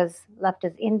of it was left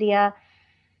as India.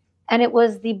 And it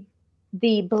was the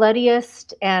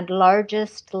bloodiest and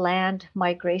largest land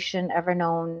migration ever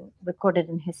known, recorded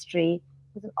in history.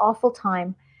 It was an awful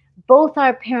time. Both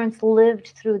our parents lived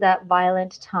through that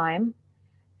violent time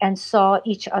and saw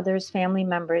each other's family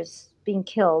members being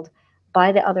killed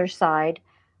by the other side.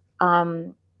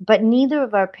 But neither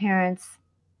of our parents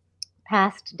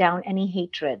passed down any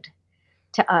hatred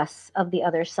to us of the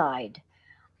other side.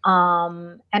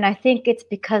 And I think it's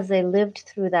because they lived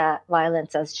through that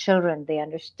violence as children. They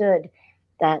understood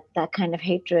that that kind of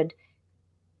hatred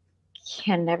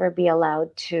can never be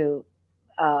allowed to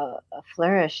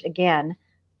flourish again.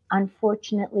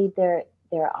 Unfortunately, there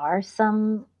are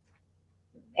some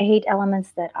hate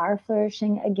elements that are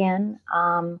flourishing again,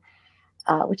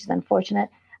 which is unfortunate.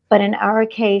 But in our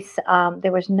case,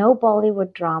 there was no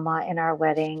Bollywood drama in our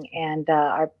wedding, and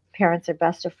our parents are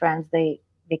best of friends. They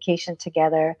vacationed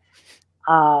together.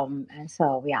 And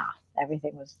so, yeah,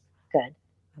 everything was good.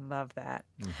 I love that.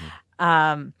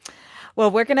 Well,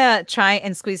 we're going to try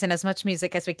and squeeze in as much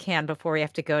music as we can before we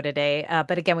have to go today.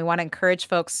 But again, we want to encourage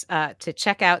folks to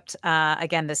check out,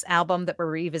 again, this album that we're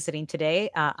revisiting today,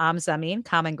 Aam Zameen,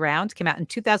 Common Ground, came out in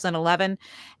 2011.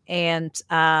 And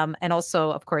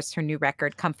also, of course, her new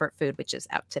record, Comfort Food, which is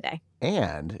out today.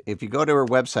 And if you go to her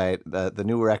website, the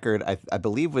new record, I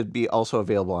believe, would be also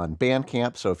available on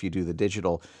Bandcamp. So if you do the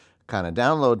digital kind of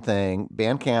download thing,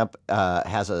 Bandcamp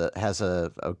has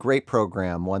a great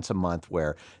program once a month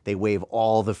where they waive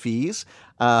all the fees.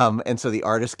 And so the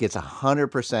artist gets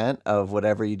 100% of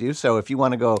whatever you do. So if you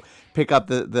want to go pick up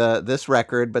this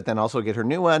record, but then also get her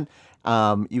new one,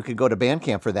 you could go to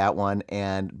Bandcamp for that one,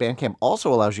 and Bandcamp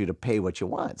also allows you to pay what you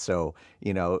want. So,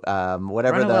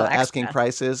 whatever the asking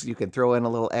price is, you can throw in a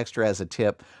little extra as a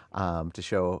tip to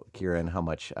show Kiran how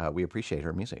much we appreciate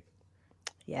her music.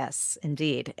 Yes,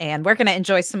 indeed. And we're going to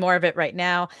enjoy some more of it right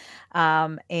now.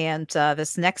 And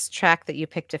this next track that you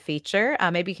picked to feature,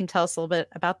 maybe you can tell us a little bit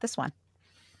about this one.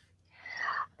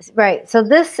 Right. So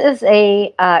this is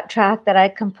a track that I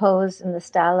composed in the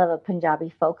style of a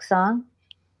Punjabi folk song.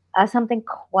 Something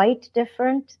quite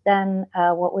different than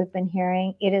what we've been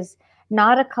hearing. It is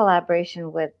not a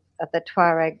collaboration with the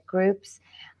Tuareg groups.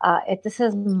 This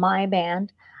is my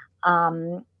band.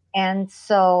 And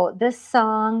so this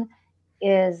song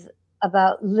is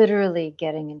about literally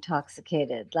getting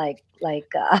intoxicated, exactly like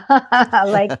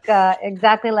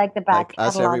the back like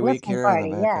us every week here party.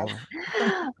 Yes.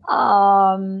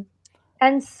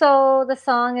 And so the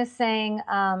song is saying,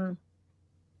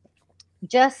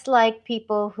 just like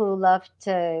people who love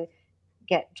to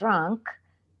get drunk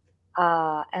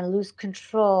and lose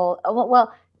control.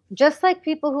 Well, just like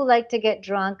people who like to get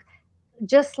drunk,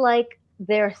 just like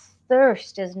their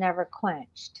thirst is never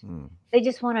quenched. They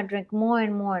just want to drink more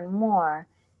and more and more.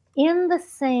 In the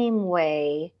same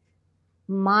way,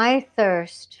 My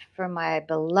thirst for my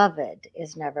beloved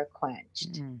is never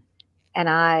quenched. And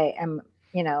I am,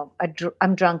 you know,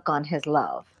 I'm drunk on his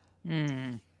love.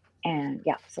 And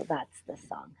yeah, so that's the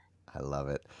song. I love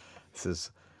it. This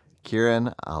is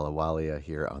Kiran Ahluwalia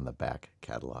here on the Back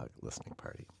Catalog Listening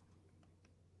Party.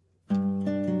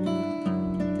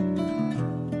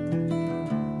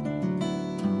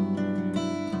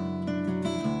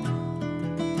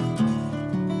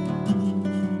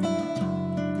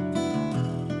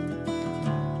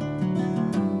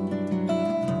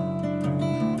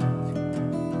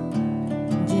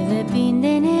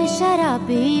 पींदे ने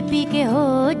शराबी P के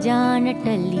हो जान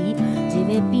टली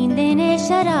जिवें पींदे ने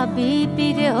शराबी पी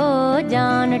के हो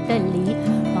जान टली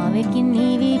भावें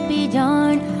किन्नी भी पी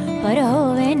जान पर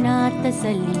होवे ना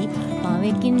तसल्ली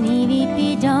भावें किन्नी भी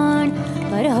पी जान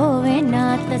पर होवे ना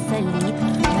तसल्ली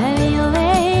मैं भी होवे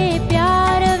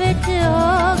प्यार विच हो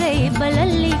गई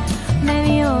बलल्ली मैं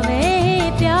भी होवे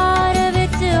प्यार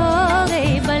विच हो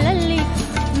गई बलल्ली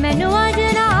मैनू अज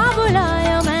ना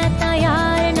बुलायो मैं तां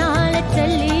यार नाल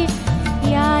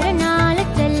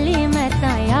चली मैं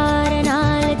तां यार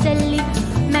नाल चली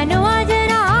मैनू अज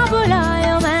ना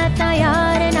बुलायो मैं तां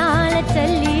यार नाल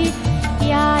चली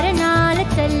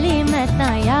मैं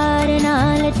तां यार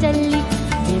नाल चली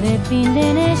जिवें पींदे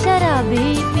ने शराबी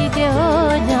पी के हो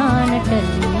जान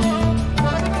टली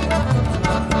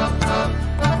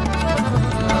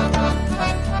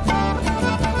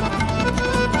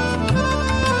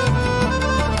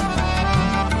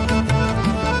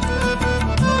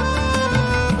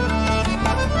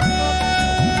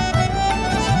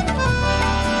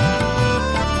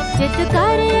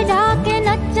चितकार जाके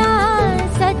नच्चा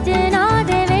सजना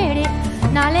दे वेड़े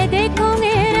नाले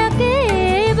देखूंगे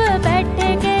रकीब बैठे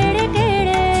केड़े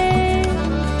केड़े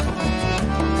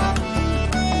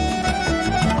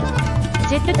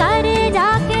चितकार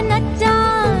जाके नच्चा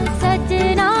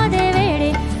सजना दे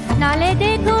वेड़े नाले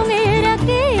देखूंगे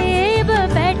रकीब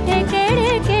बैठे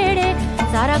केड़े केड़े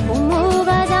सारा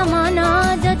घूमूगा जमाना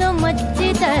जदों मच्ची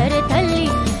तर थल्ली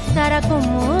सारा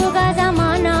घूमूगा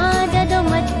जमाना जदों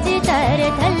मच्ची तर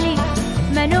थल्ली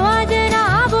मैनू अज ना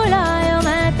बुलायो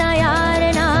मैं तां यार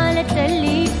नाल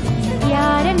चली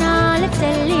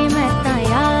मैं तां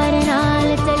यार नाल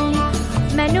चली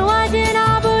मैनू अज ना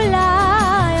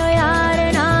बुलायो यार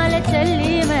नाल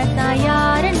चली मैं तां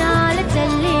यार नाल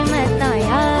चली मैं तां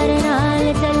यार नाल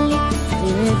चली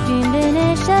जिवें पींदे ने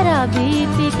शराबी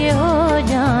पी के हो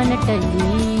जान टली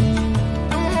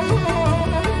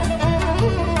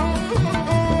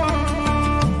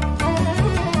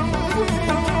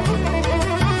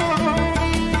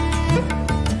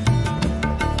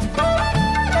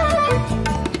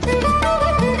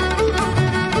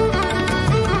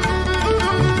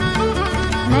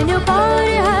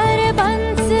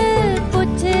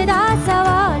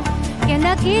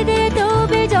किदे तो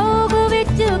बेजोग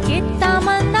विच किता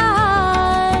मंदा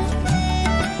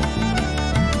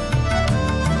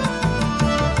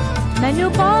मैनू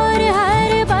पौर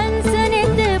हर बंस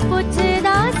नित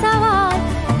पुछदा सवाल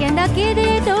कहंदा किदे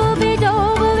तो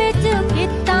बेजोग विच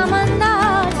किता मंदा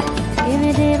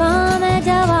किवें देवां मैं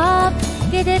जवाब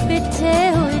किदे पिछे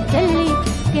हुई चली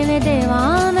किवें देवां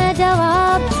मैं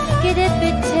जवाब किदे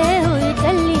पिछे हुई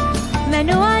चली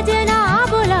मैनू अज ना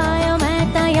बुलायो मैं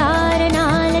तां यार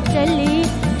नाल चली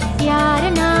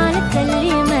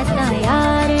मैं तां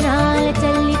यार नाल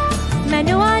चली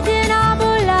मैनू अज ना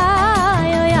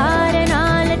बुलायो यार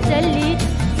नाल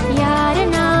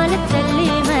चली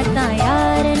मैं तां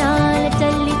यार नाल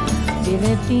चली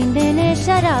जिवें पींदे ने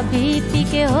शराबी पी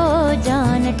के हो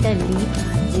जान टली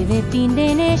जिवें पींदे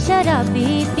ने शराबी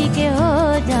पी के हो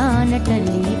जान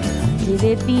टली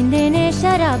जिवें पींदे ने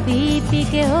शराबी पी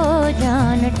के हो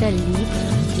जान टली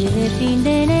जिवें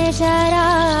पींदे ने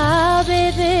शराब पी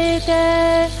के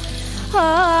हो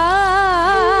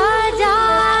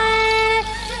जान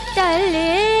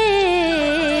टली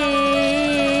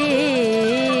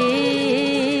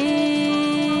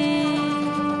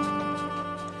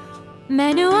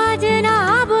मैनू अज ना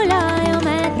बुलायो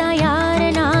मैं तां यार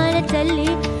नाल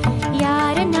चली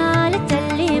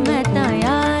मैं तां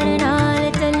यार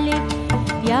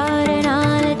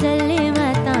नाल चली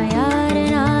मैं तां यार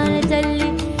नाल चली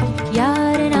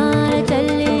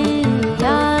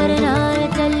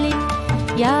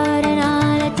यार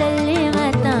नाल चली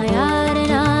मैं तां यार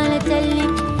नाल चली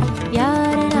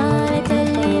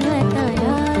मैं तां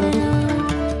यार नाल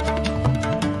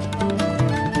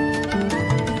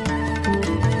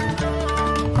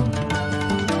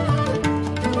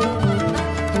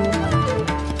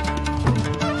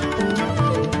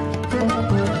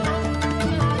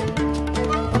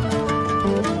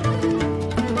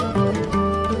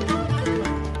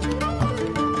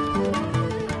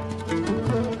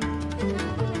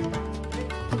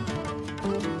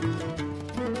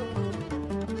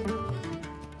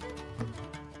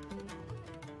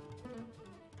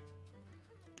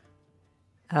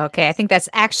Okay, I think that's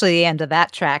actually the end of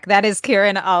that track. That is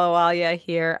Kiran Ahluwalia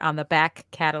here on the Back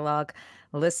Catalog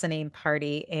Listening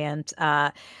Party, and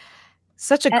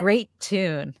such a And, great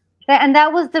tune. and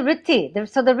that was the Ritti.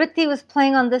 So the Ritti was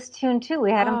playing on this tune too.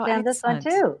 We had him Oh, play on this one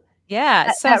excellent. too.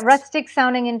 Yeah, That rustic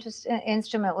sounding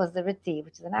instrument was the Ritti,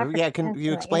 which is an African Yeah, can instrument.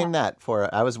 you explain that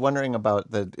for? I was wondering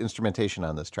about the instrumentation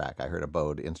on this track. I heard a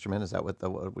bowed instrument. Is that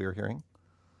what we were hearing?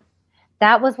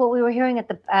 That was what we were hearing at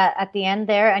the end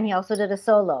there, and he also did a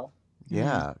solo.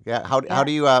 Yeah, yeah. How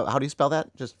do you spell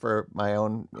that? Just for my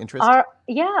own interest.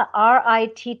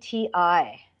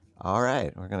 Ritti. All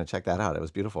right, we're gonna check that out. It was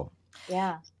beautiful.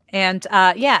 Yeah. And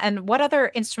and what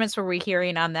other instruments were we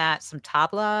hearing on that? Some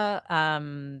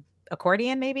tabla,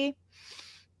 accordion, maybe?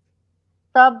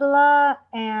 Tabla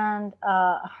and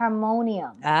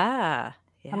harmonium. Ah,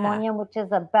 yeah. Harmonium, which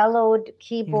is a bellowed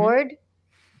keyboard.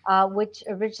 Which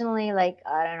originally, like,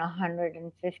 I don't know,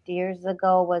 150 years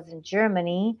ago was in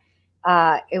Germany.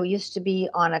 It used to be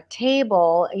on a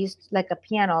table. It used like a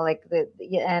piano,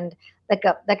 and like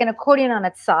an accordion on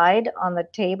its side on the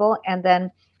table, and then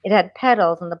it had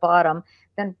pedals on the bottom.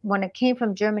 Then when it came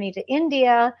from Germany to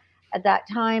India, at that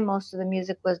time, most of the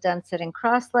music was done sitting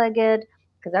cross-legged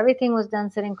because everything was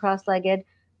done sitting cross-legged.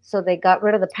 So they got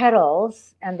rid of the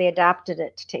pedals and they adapted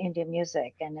it to Indian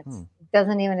music, and it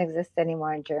doesn't even exist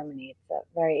anymore in Germany. It's a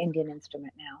very Indian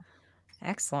instrument now.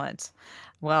 Excellent.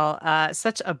 Well,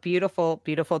 such a beautiful,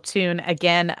 beautiful tune.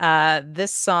 Again,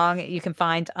 this song you can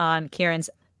find on Kiran's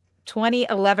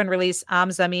 2011 release, Aam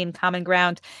Zameen, Common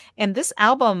Ground. And this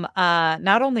album,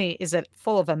 not only is it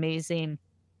full of amazing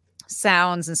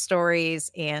sounds and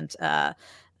stories and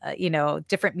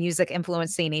different music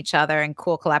influencing each other and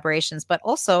cool collaborations, but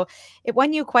also it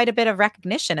won you quite a bit of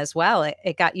recognition as well.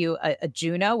 It got you a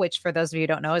Juno, which for those of you who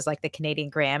don't know is like the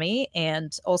Canadian Grammy,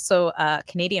 and also a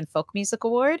Canadian Folk Music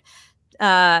Award.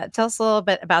 Tell us a little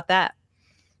bit about that.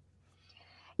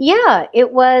 Yeah,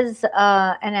 it was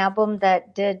an album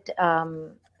that did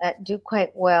do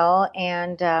quite well.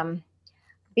 And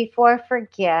before I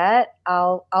forget,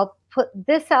 I'll put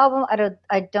this album.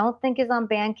 I don't think is on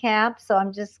Bandcamp, so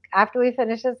I'm just, after we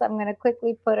finish this, I'm going to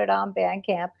quickly put it on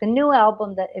Bandcamp. The new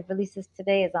album that it releases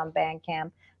today is on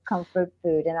Bandcamp, Comfort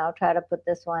Food, and I'll try to put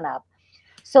this one up.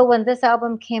 So when this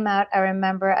album came out, I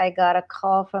remember I got a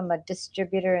call from a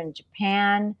distributor in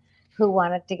Japan who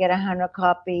wanted to get 100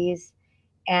 copies.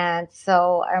 And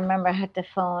so I remember I had to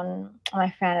phone my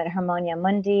friend at Harmonia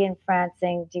Mundi in France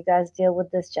saying, do you guys deal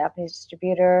with this Japanese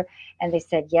distributor? And they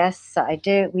said, yes, I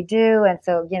do. We do. And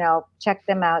so, checked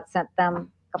them out, sent them a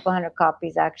couple 100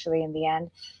 copies actually in the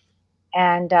end.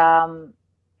 And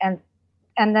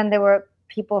then there were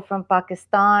people from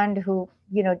Pakistan who,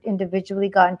 individually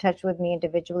got in touch with me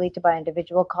individually to buy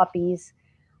individual copies.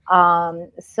 It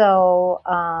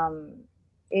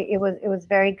was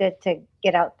very good to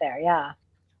get out there. Yeah.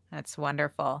 That's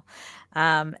wonderful.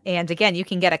 And again, you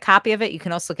can get a copy of it. You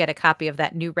can also get a copy of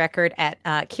that new record at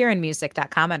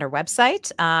kiranmusic.com on our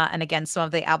website. And again, some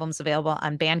of the albums available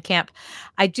on Bandcamp.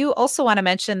 I do also want to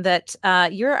mention that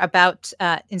you're about,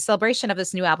 in celebration of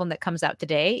this new album that comes out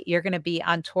today, you're going to be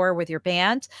on tour with your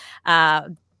band,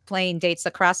 playing dates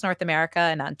across North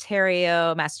America in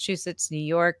Ontario, Massachusetts, New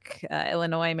York,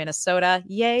 Illinois, Minnesota.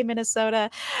 Yay, Minnesota.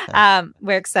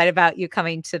 We're excited about you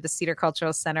coming to the Cedar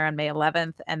Cultural Center on May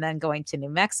 11th and then going to New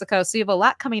Mexico. So you have a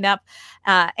lot coming up.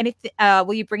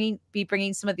 Will you be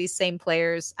bringing some of these same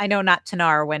players? I know not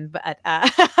Tanarwin, but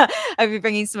are you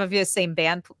bringing some of your same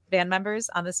band members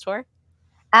on this tour?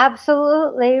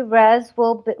 Absolutely. Rez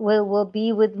will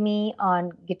be with me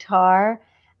on guitar.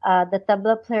 The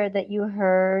tabla player that you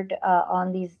heard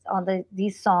on these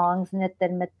songs,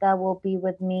 Nitin Mitta, will be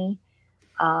with me.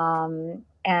 And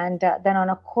then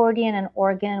on accordion and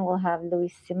organ, we'll have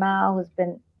Luis Simao, who's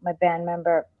been my band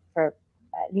member for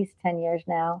at least 10 years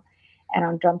now. And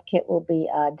on drum kit will be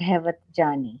Devat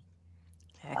Jani.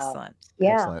 Excellent.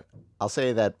 Yeah. Excellent. I'll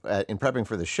say that in prepping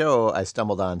for the show, I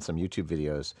stumbled on some YouTube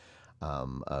videos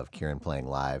of Kiran playing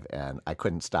live, and I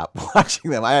couldn't stop watching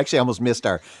them. I actually almost missed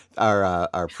our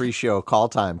pre-show call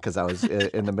time because I was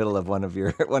in the middle of one of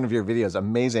your videos.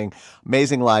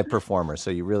 Amazing live performer. So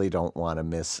you really don't want to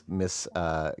miss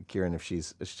Kiran if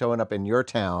she's showing up in your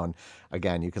town.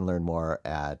 Again, you can learn more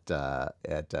at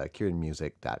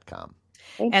kiranmusic.com.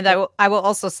 And I will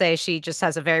also say she just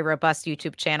has a very robust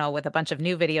YouTube channel with a bunch of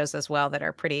new videos as well that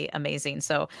are pretty amazing.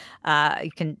 So you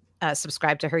can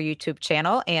subscribe to her YouTube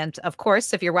channel. And of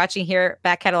course, if you're watching here,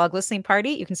 Back Catalog Listening Party,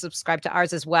 you can subscribe to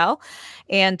ours as well.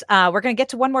 And we're going to get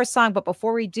to one more song. But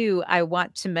before we do, I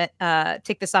want to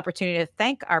take this opportunity to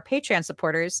thank our Patreon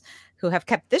supporters who have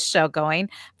kept this show going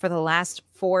for the last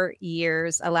 4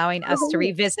 years, allowing us to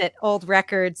revisit old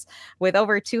records with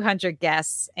over 200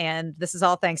 guests. And this is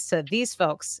all thanks to these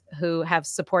folks who have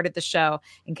supported the show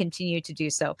and continue to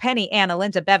do so. Penny, Anna,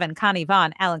 Linda, Bevan, Connie,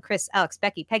 Vaughn, Alan, Chris, Alex,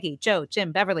 Becky, Peggy, Joe,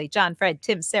 Jim, Beverly, John, Fred,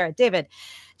 Tim, Sarah, David,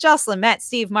 Jocelyn, Matt,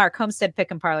 Steve, Mark, Homestead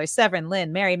Pick and Parlor, Severin,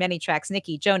 Lynn, Mary, Many Tracks,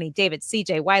 Nikki, Joni, David,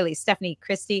 CJ, Wiley, Stephanie,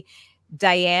 Christy,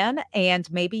 Diane,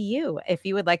 and maybe you. If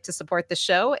you would like to support the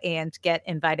show and get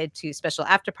invited to special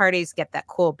after parties, get that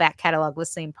cool back catalog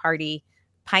listening party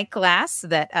pint glass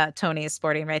that Tony is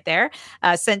sporting right there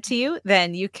sent to you,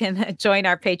 then you can join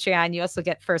our Patreon. You also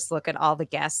get first look at all the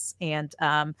guests and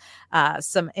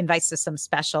some invites to some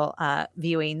special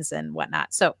viewings and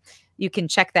whatnot. So you can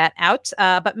check that out.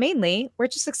 But mainly, we're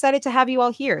just excited to have you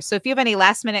all here. So if you have any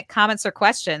last minute comments or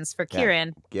questions for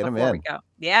Kiran, get them before in. we go.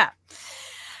 Yeah.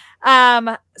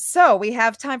 So we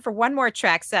have time for one more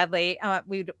track. Sadly,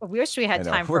 we wish we had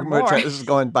time for more. This is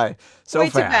going by so Way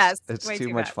too fast. fast. It's Way too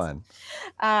too much fast.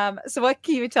 fun. So what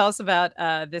can you tell us about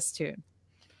this tune?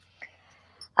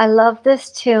 I love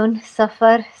this tune.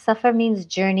 Safar. Safar means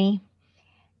journey.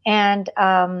 And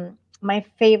my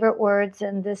favorite words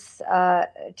in this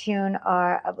tune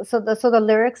are, so the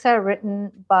lyrics are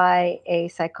written by a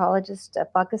psychologist, a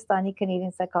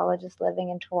Pakistani-Canadian psychologist living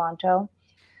in Toronto,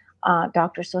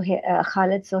 Dr.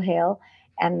 Khalid Sohail.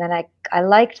 And then I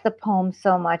liked the poem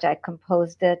so much, I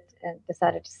composed it and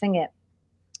decided to sing it.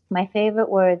 My favorite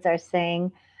words are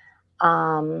saying,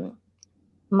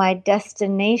 my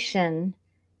destination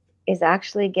is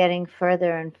actually getting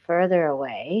further and further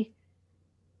away.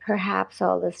 Perhaps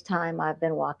all this time I've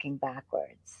been walking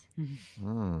backwards.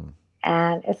 Mm.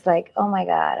 And it's like, oh my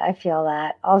God, I feel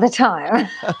that all the time.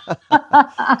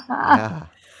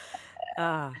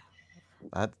 Yeah.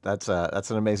 That's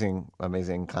an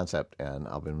amazing concept, and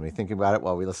I'll be thinking about it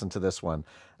while we listen to this one.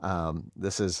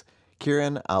 This is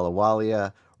Kiran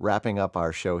Ahluwalia wrapping up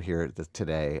our show here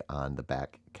today on the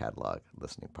Back Catalog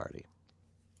Listening Party.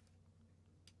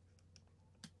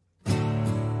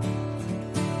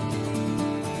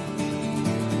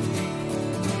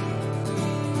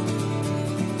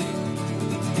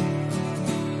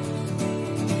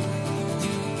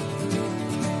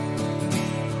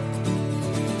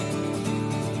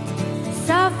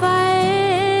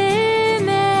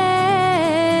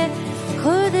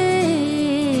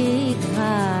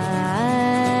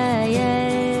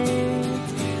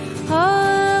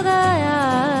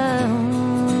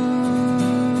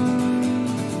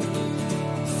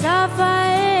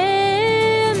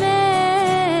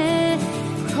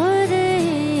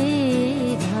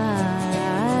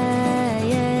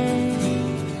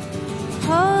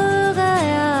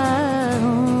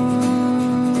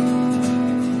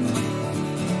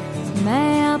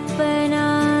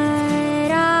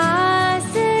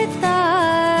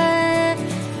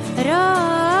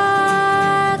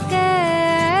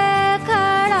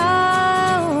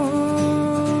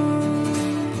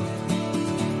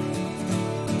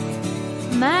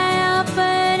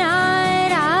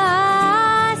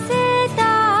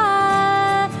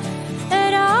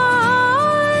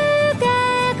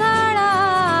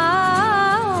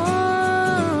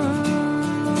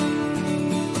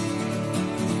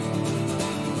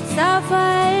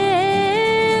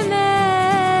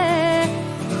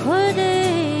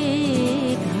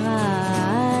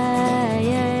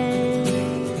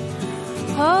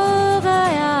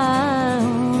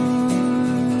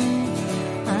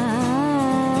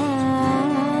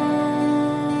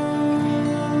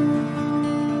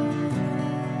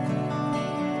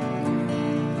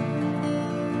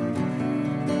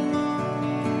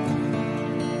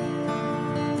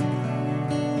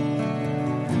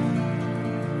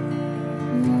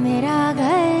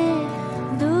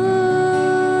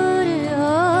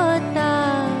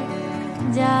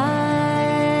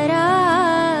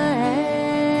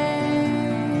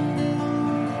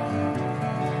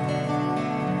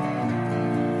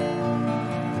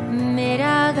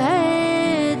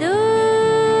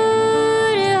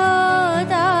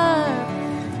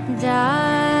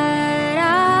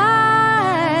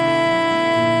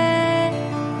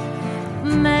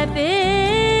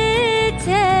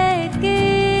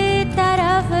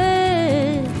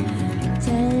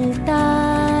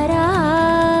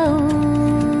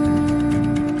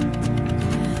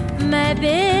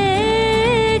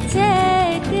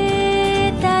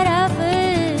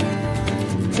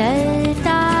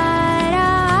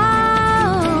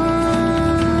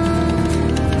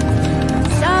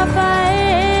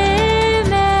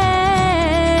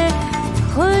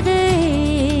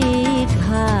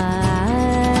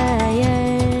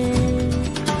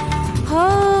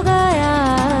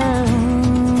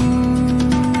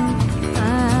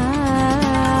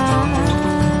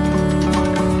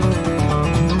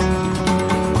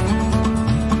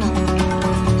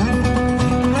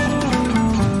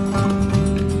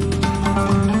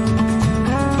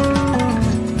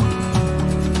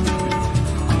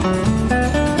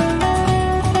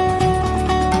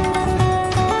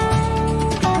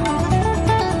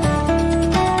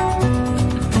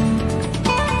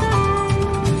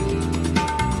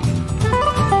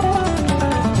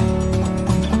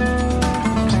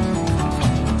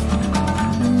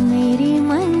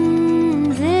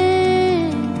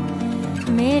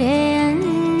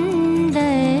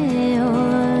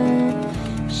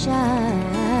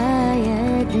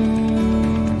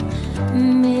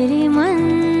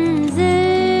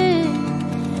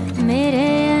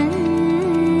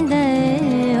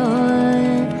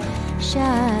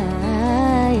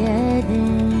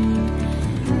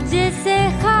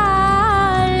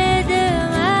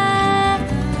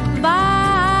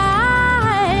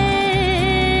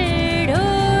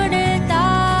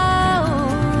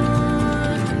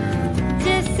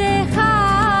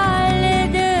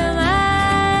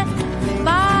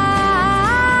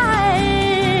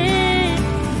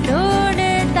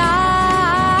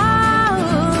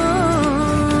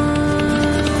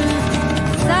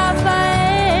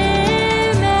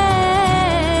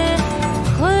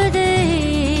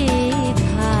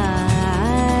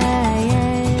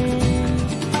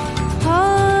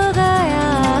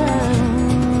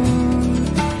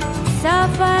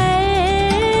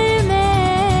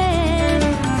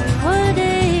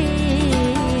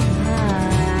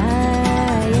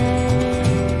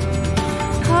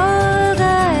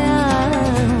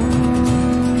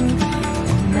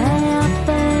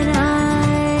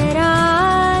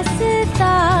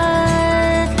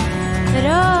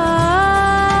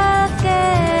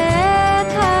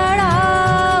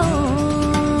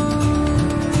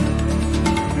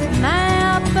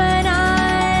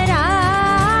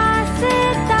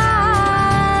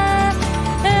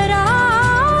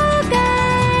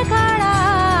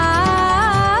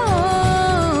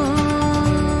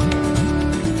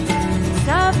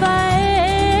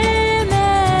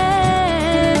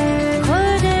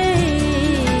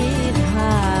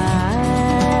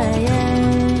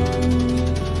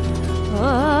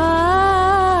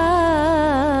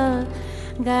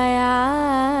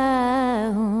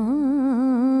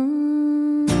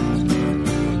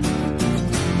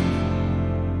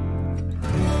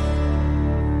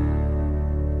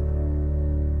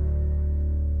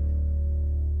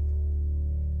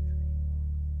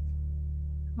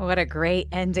 What a great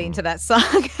ending to that song.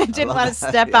 I didn't love want to that.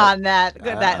 step Yeah. on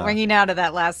that ringing out of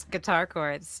that last guitar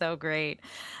chord. So great.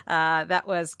 That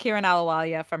was Kiran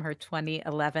Ahluwalia from her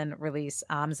 2011 release,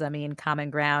 Aam Zameen, Common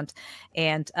Ground.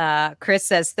 And Chris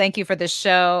says, thank you for this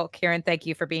show. Kiran, thank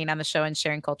you for being on the show and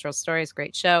sharing cultural stories.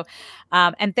 Great show.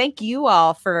 And thank you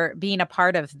all for being a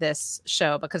part of this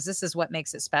show, because this is what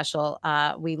makes it special.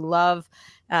 We love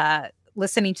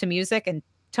listening to music, and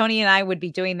Tony and I would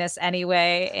be doing this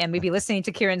anyway, and we'd be listening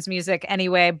to Kiran's music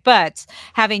anyway, but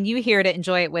having you here to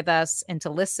enjoy it with us and to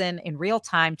listen in real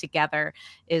time together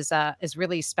is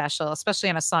really special, especially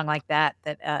on a song like that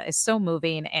is so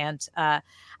moving. And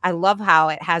I love how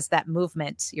it has that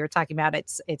movement you're talking about.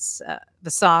 It's the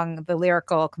song, the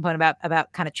lyrical component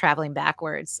about kind of traveling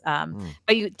backwards,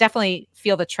 but you definitely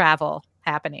feel the travel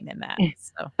happening in that.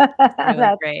 So it's really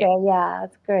That's great. good. Yeah,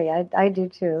 that's great. I do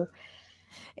too.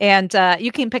 And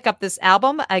you can pick up this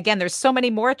album. Again, there's so many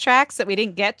more tracks that we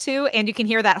didn't get to, and you can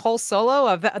hear that whole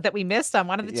solo of that we missed on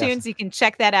one of the tunes. You can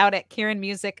check that out at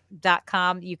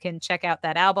kiranmusic.com. You can check out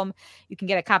that album. You can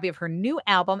get a copy of her new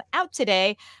album out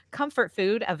today, Comfort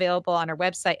Food, available on her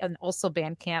website and also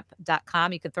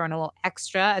bandcamp.com. You can throw in a little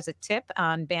extra as a tip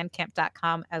on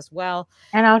bandcamp.com as well.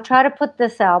 And I'll try to put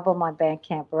this album on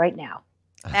Bandcamp right now.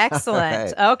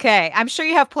 Excellent. Right. Okay. I'm sure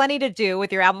you have plenty to do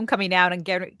with your album coming out and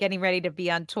getting ready to be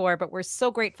on tour, but we're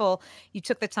so grateful you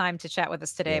took the time to chat with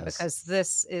us today, because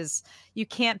this is, you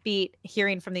can't beat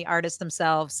hearing from the artists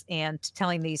themselves and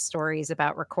telling these stories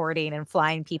about recording and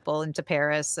flying people into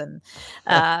Paris and,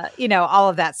 all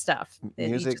of that stuff.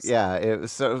 Music. It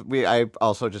was I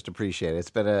also just appreciate it.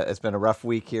 It's been a rough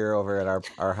week here over at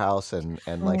our house, and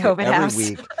like COVID every house.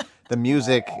 week, the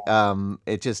music,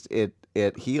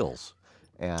 it heals.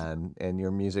 And your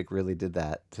music really did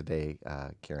that today,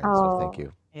 Kiran. So thank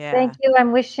you. Yeah. Thank you.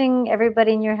 I'm wishing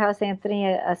everybody in your house, Anthony,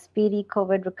 a speedy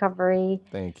COVID recovery.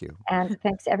 Thank you. And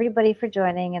thanks everybody for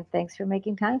joining, and thanks for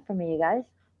making time for me, you guys.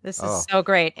 This is so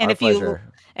great. And if you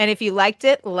liked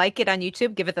it, like it on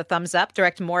YouTube, give it the thumbs up,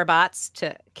 direct more bots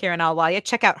to Kiran Ahluwalia.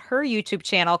 Check out her YouTube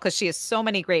channel, because she has so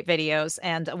many great videos,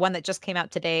 and one that just came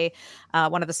out today,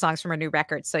 one of the songs from her new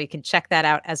record. So you can check that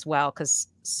out as well, because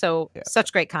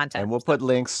such great content. And we'll put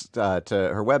links to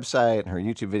her website and her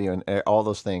YouTube video and all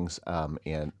those things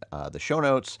in the show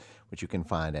notes, which you can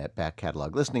find at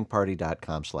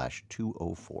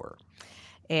backcataloglisteningparty.com/204.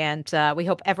 And we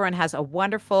hope everyone has a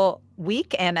wonderful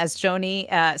week. And as Joni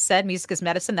said, music is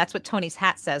medicine. That's what Tony's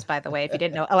hat says, by the way, if you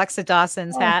didn't know, Alexa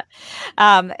Dawson's hat.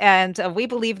 And we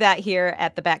believe that here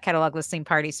at the Back Catalog Listening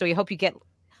Party. So we hope you get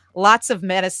lots of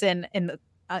medicine and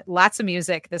lots of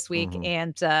music this week,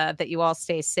 and that you all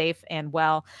stay safe and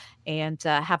well, and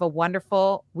have a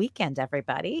wonderful weekend,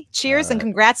 everybody. Cheers and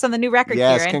congrats on the new record,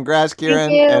 Yes, Kiran. congrats,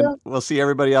 Kiran. And we'll see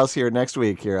everybody else here next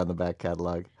week here on the Back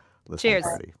Catalog Listening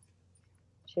Party.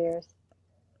 Cheers.